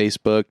Instagram,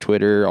 Facebook,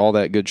 Twitter, all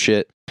that good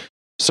shit.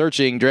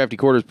 Searching Drafty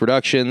Quarters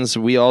Productions.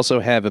 We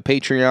also have a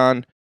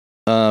Patreon.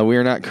 We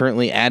are not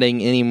currently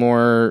adding any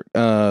more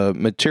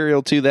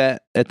material to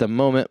that at the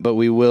moment, but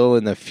we will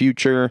in the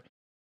future.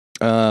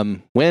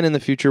 When in the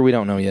future, we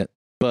don't know yet.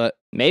 But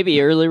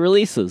maybe early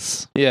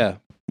releases. Yeah,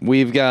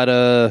 we've got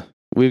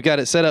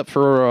it set up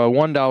for a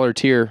 $1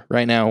 tier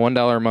right now,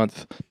 $1 a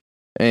month.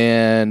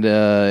 And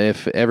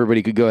if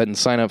everybody could go ahead and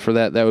sign up for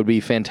that, that would be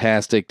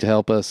fantastic to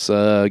help us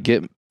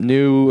get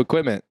new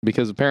equipment,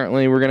 because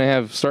apparently we're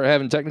gonna start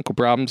having technical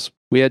problems.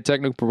 We had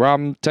technical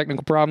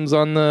problems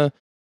on the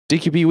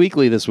DQP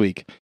Weekly this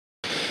week.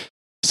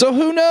 So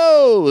who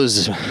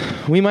knows?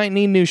 We might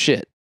need new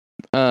shit.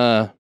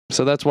 So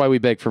that's why we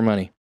beg for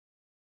money.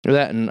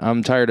 That, and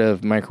I'm tired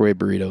of microwave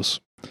burritos.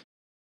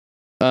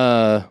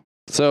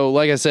 So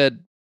like I said,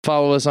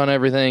 follow us on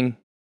everything.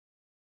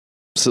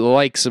 So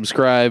like,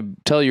 subscribe,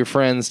 tell your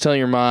friends, tell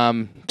your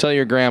mom, tell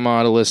your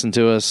grandma to listen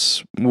to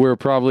us. We're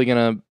probably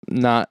gonna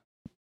not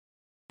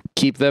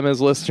keep them as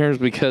listeners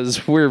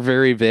because we're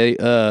very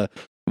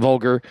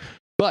vulgar.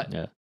 But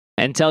yeah.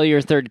 And tell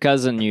your third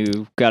cousin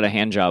you got a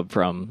hand job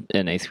from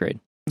in 8th grade.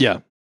 Yeah.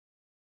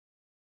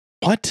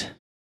 What?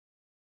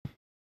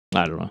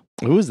 I don't know.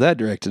 Who was that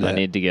directed at? I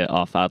need to get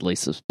off oddly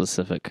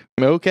specific.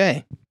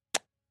 Okay.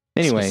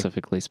 Anyway.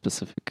 Specifically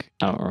specific.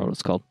 I don't remember what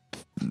it's called.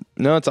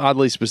 No, it's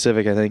oddly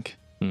specific, I think.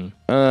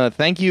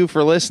 Thank you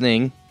for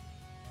listening.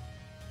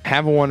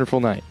 Have a wonderful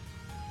night.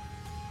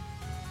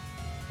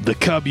 The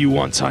cub you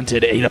once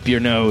hunted ate up your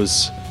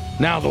nose.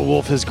 Now the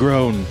wolf has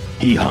grown.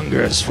 He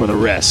hungers for the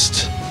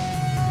rest.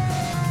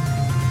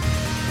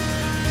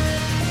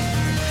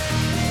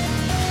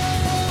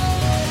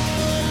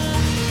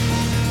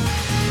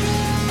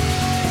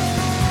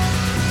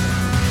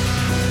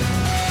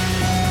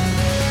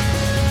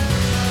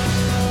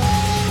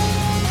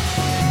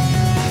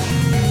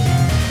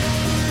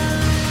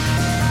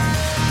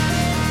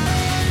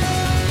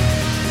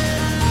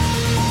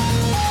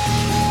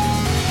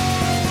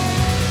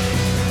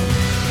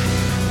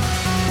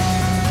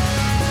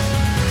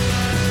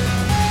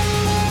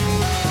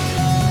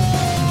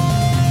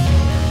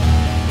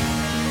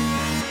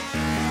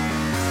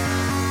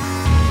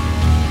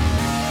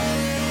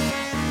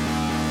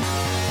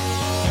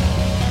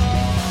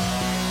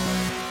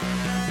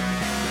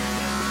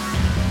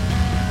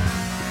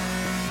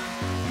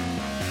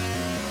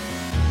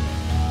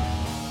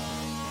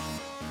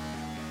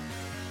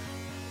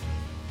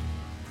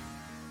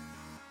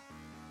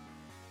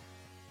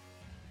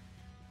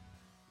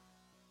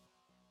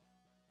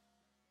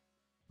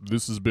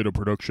 This has been a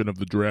production of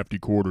the Drafty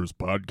Quarters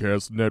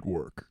Podcast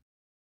Network.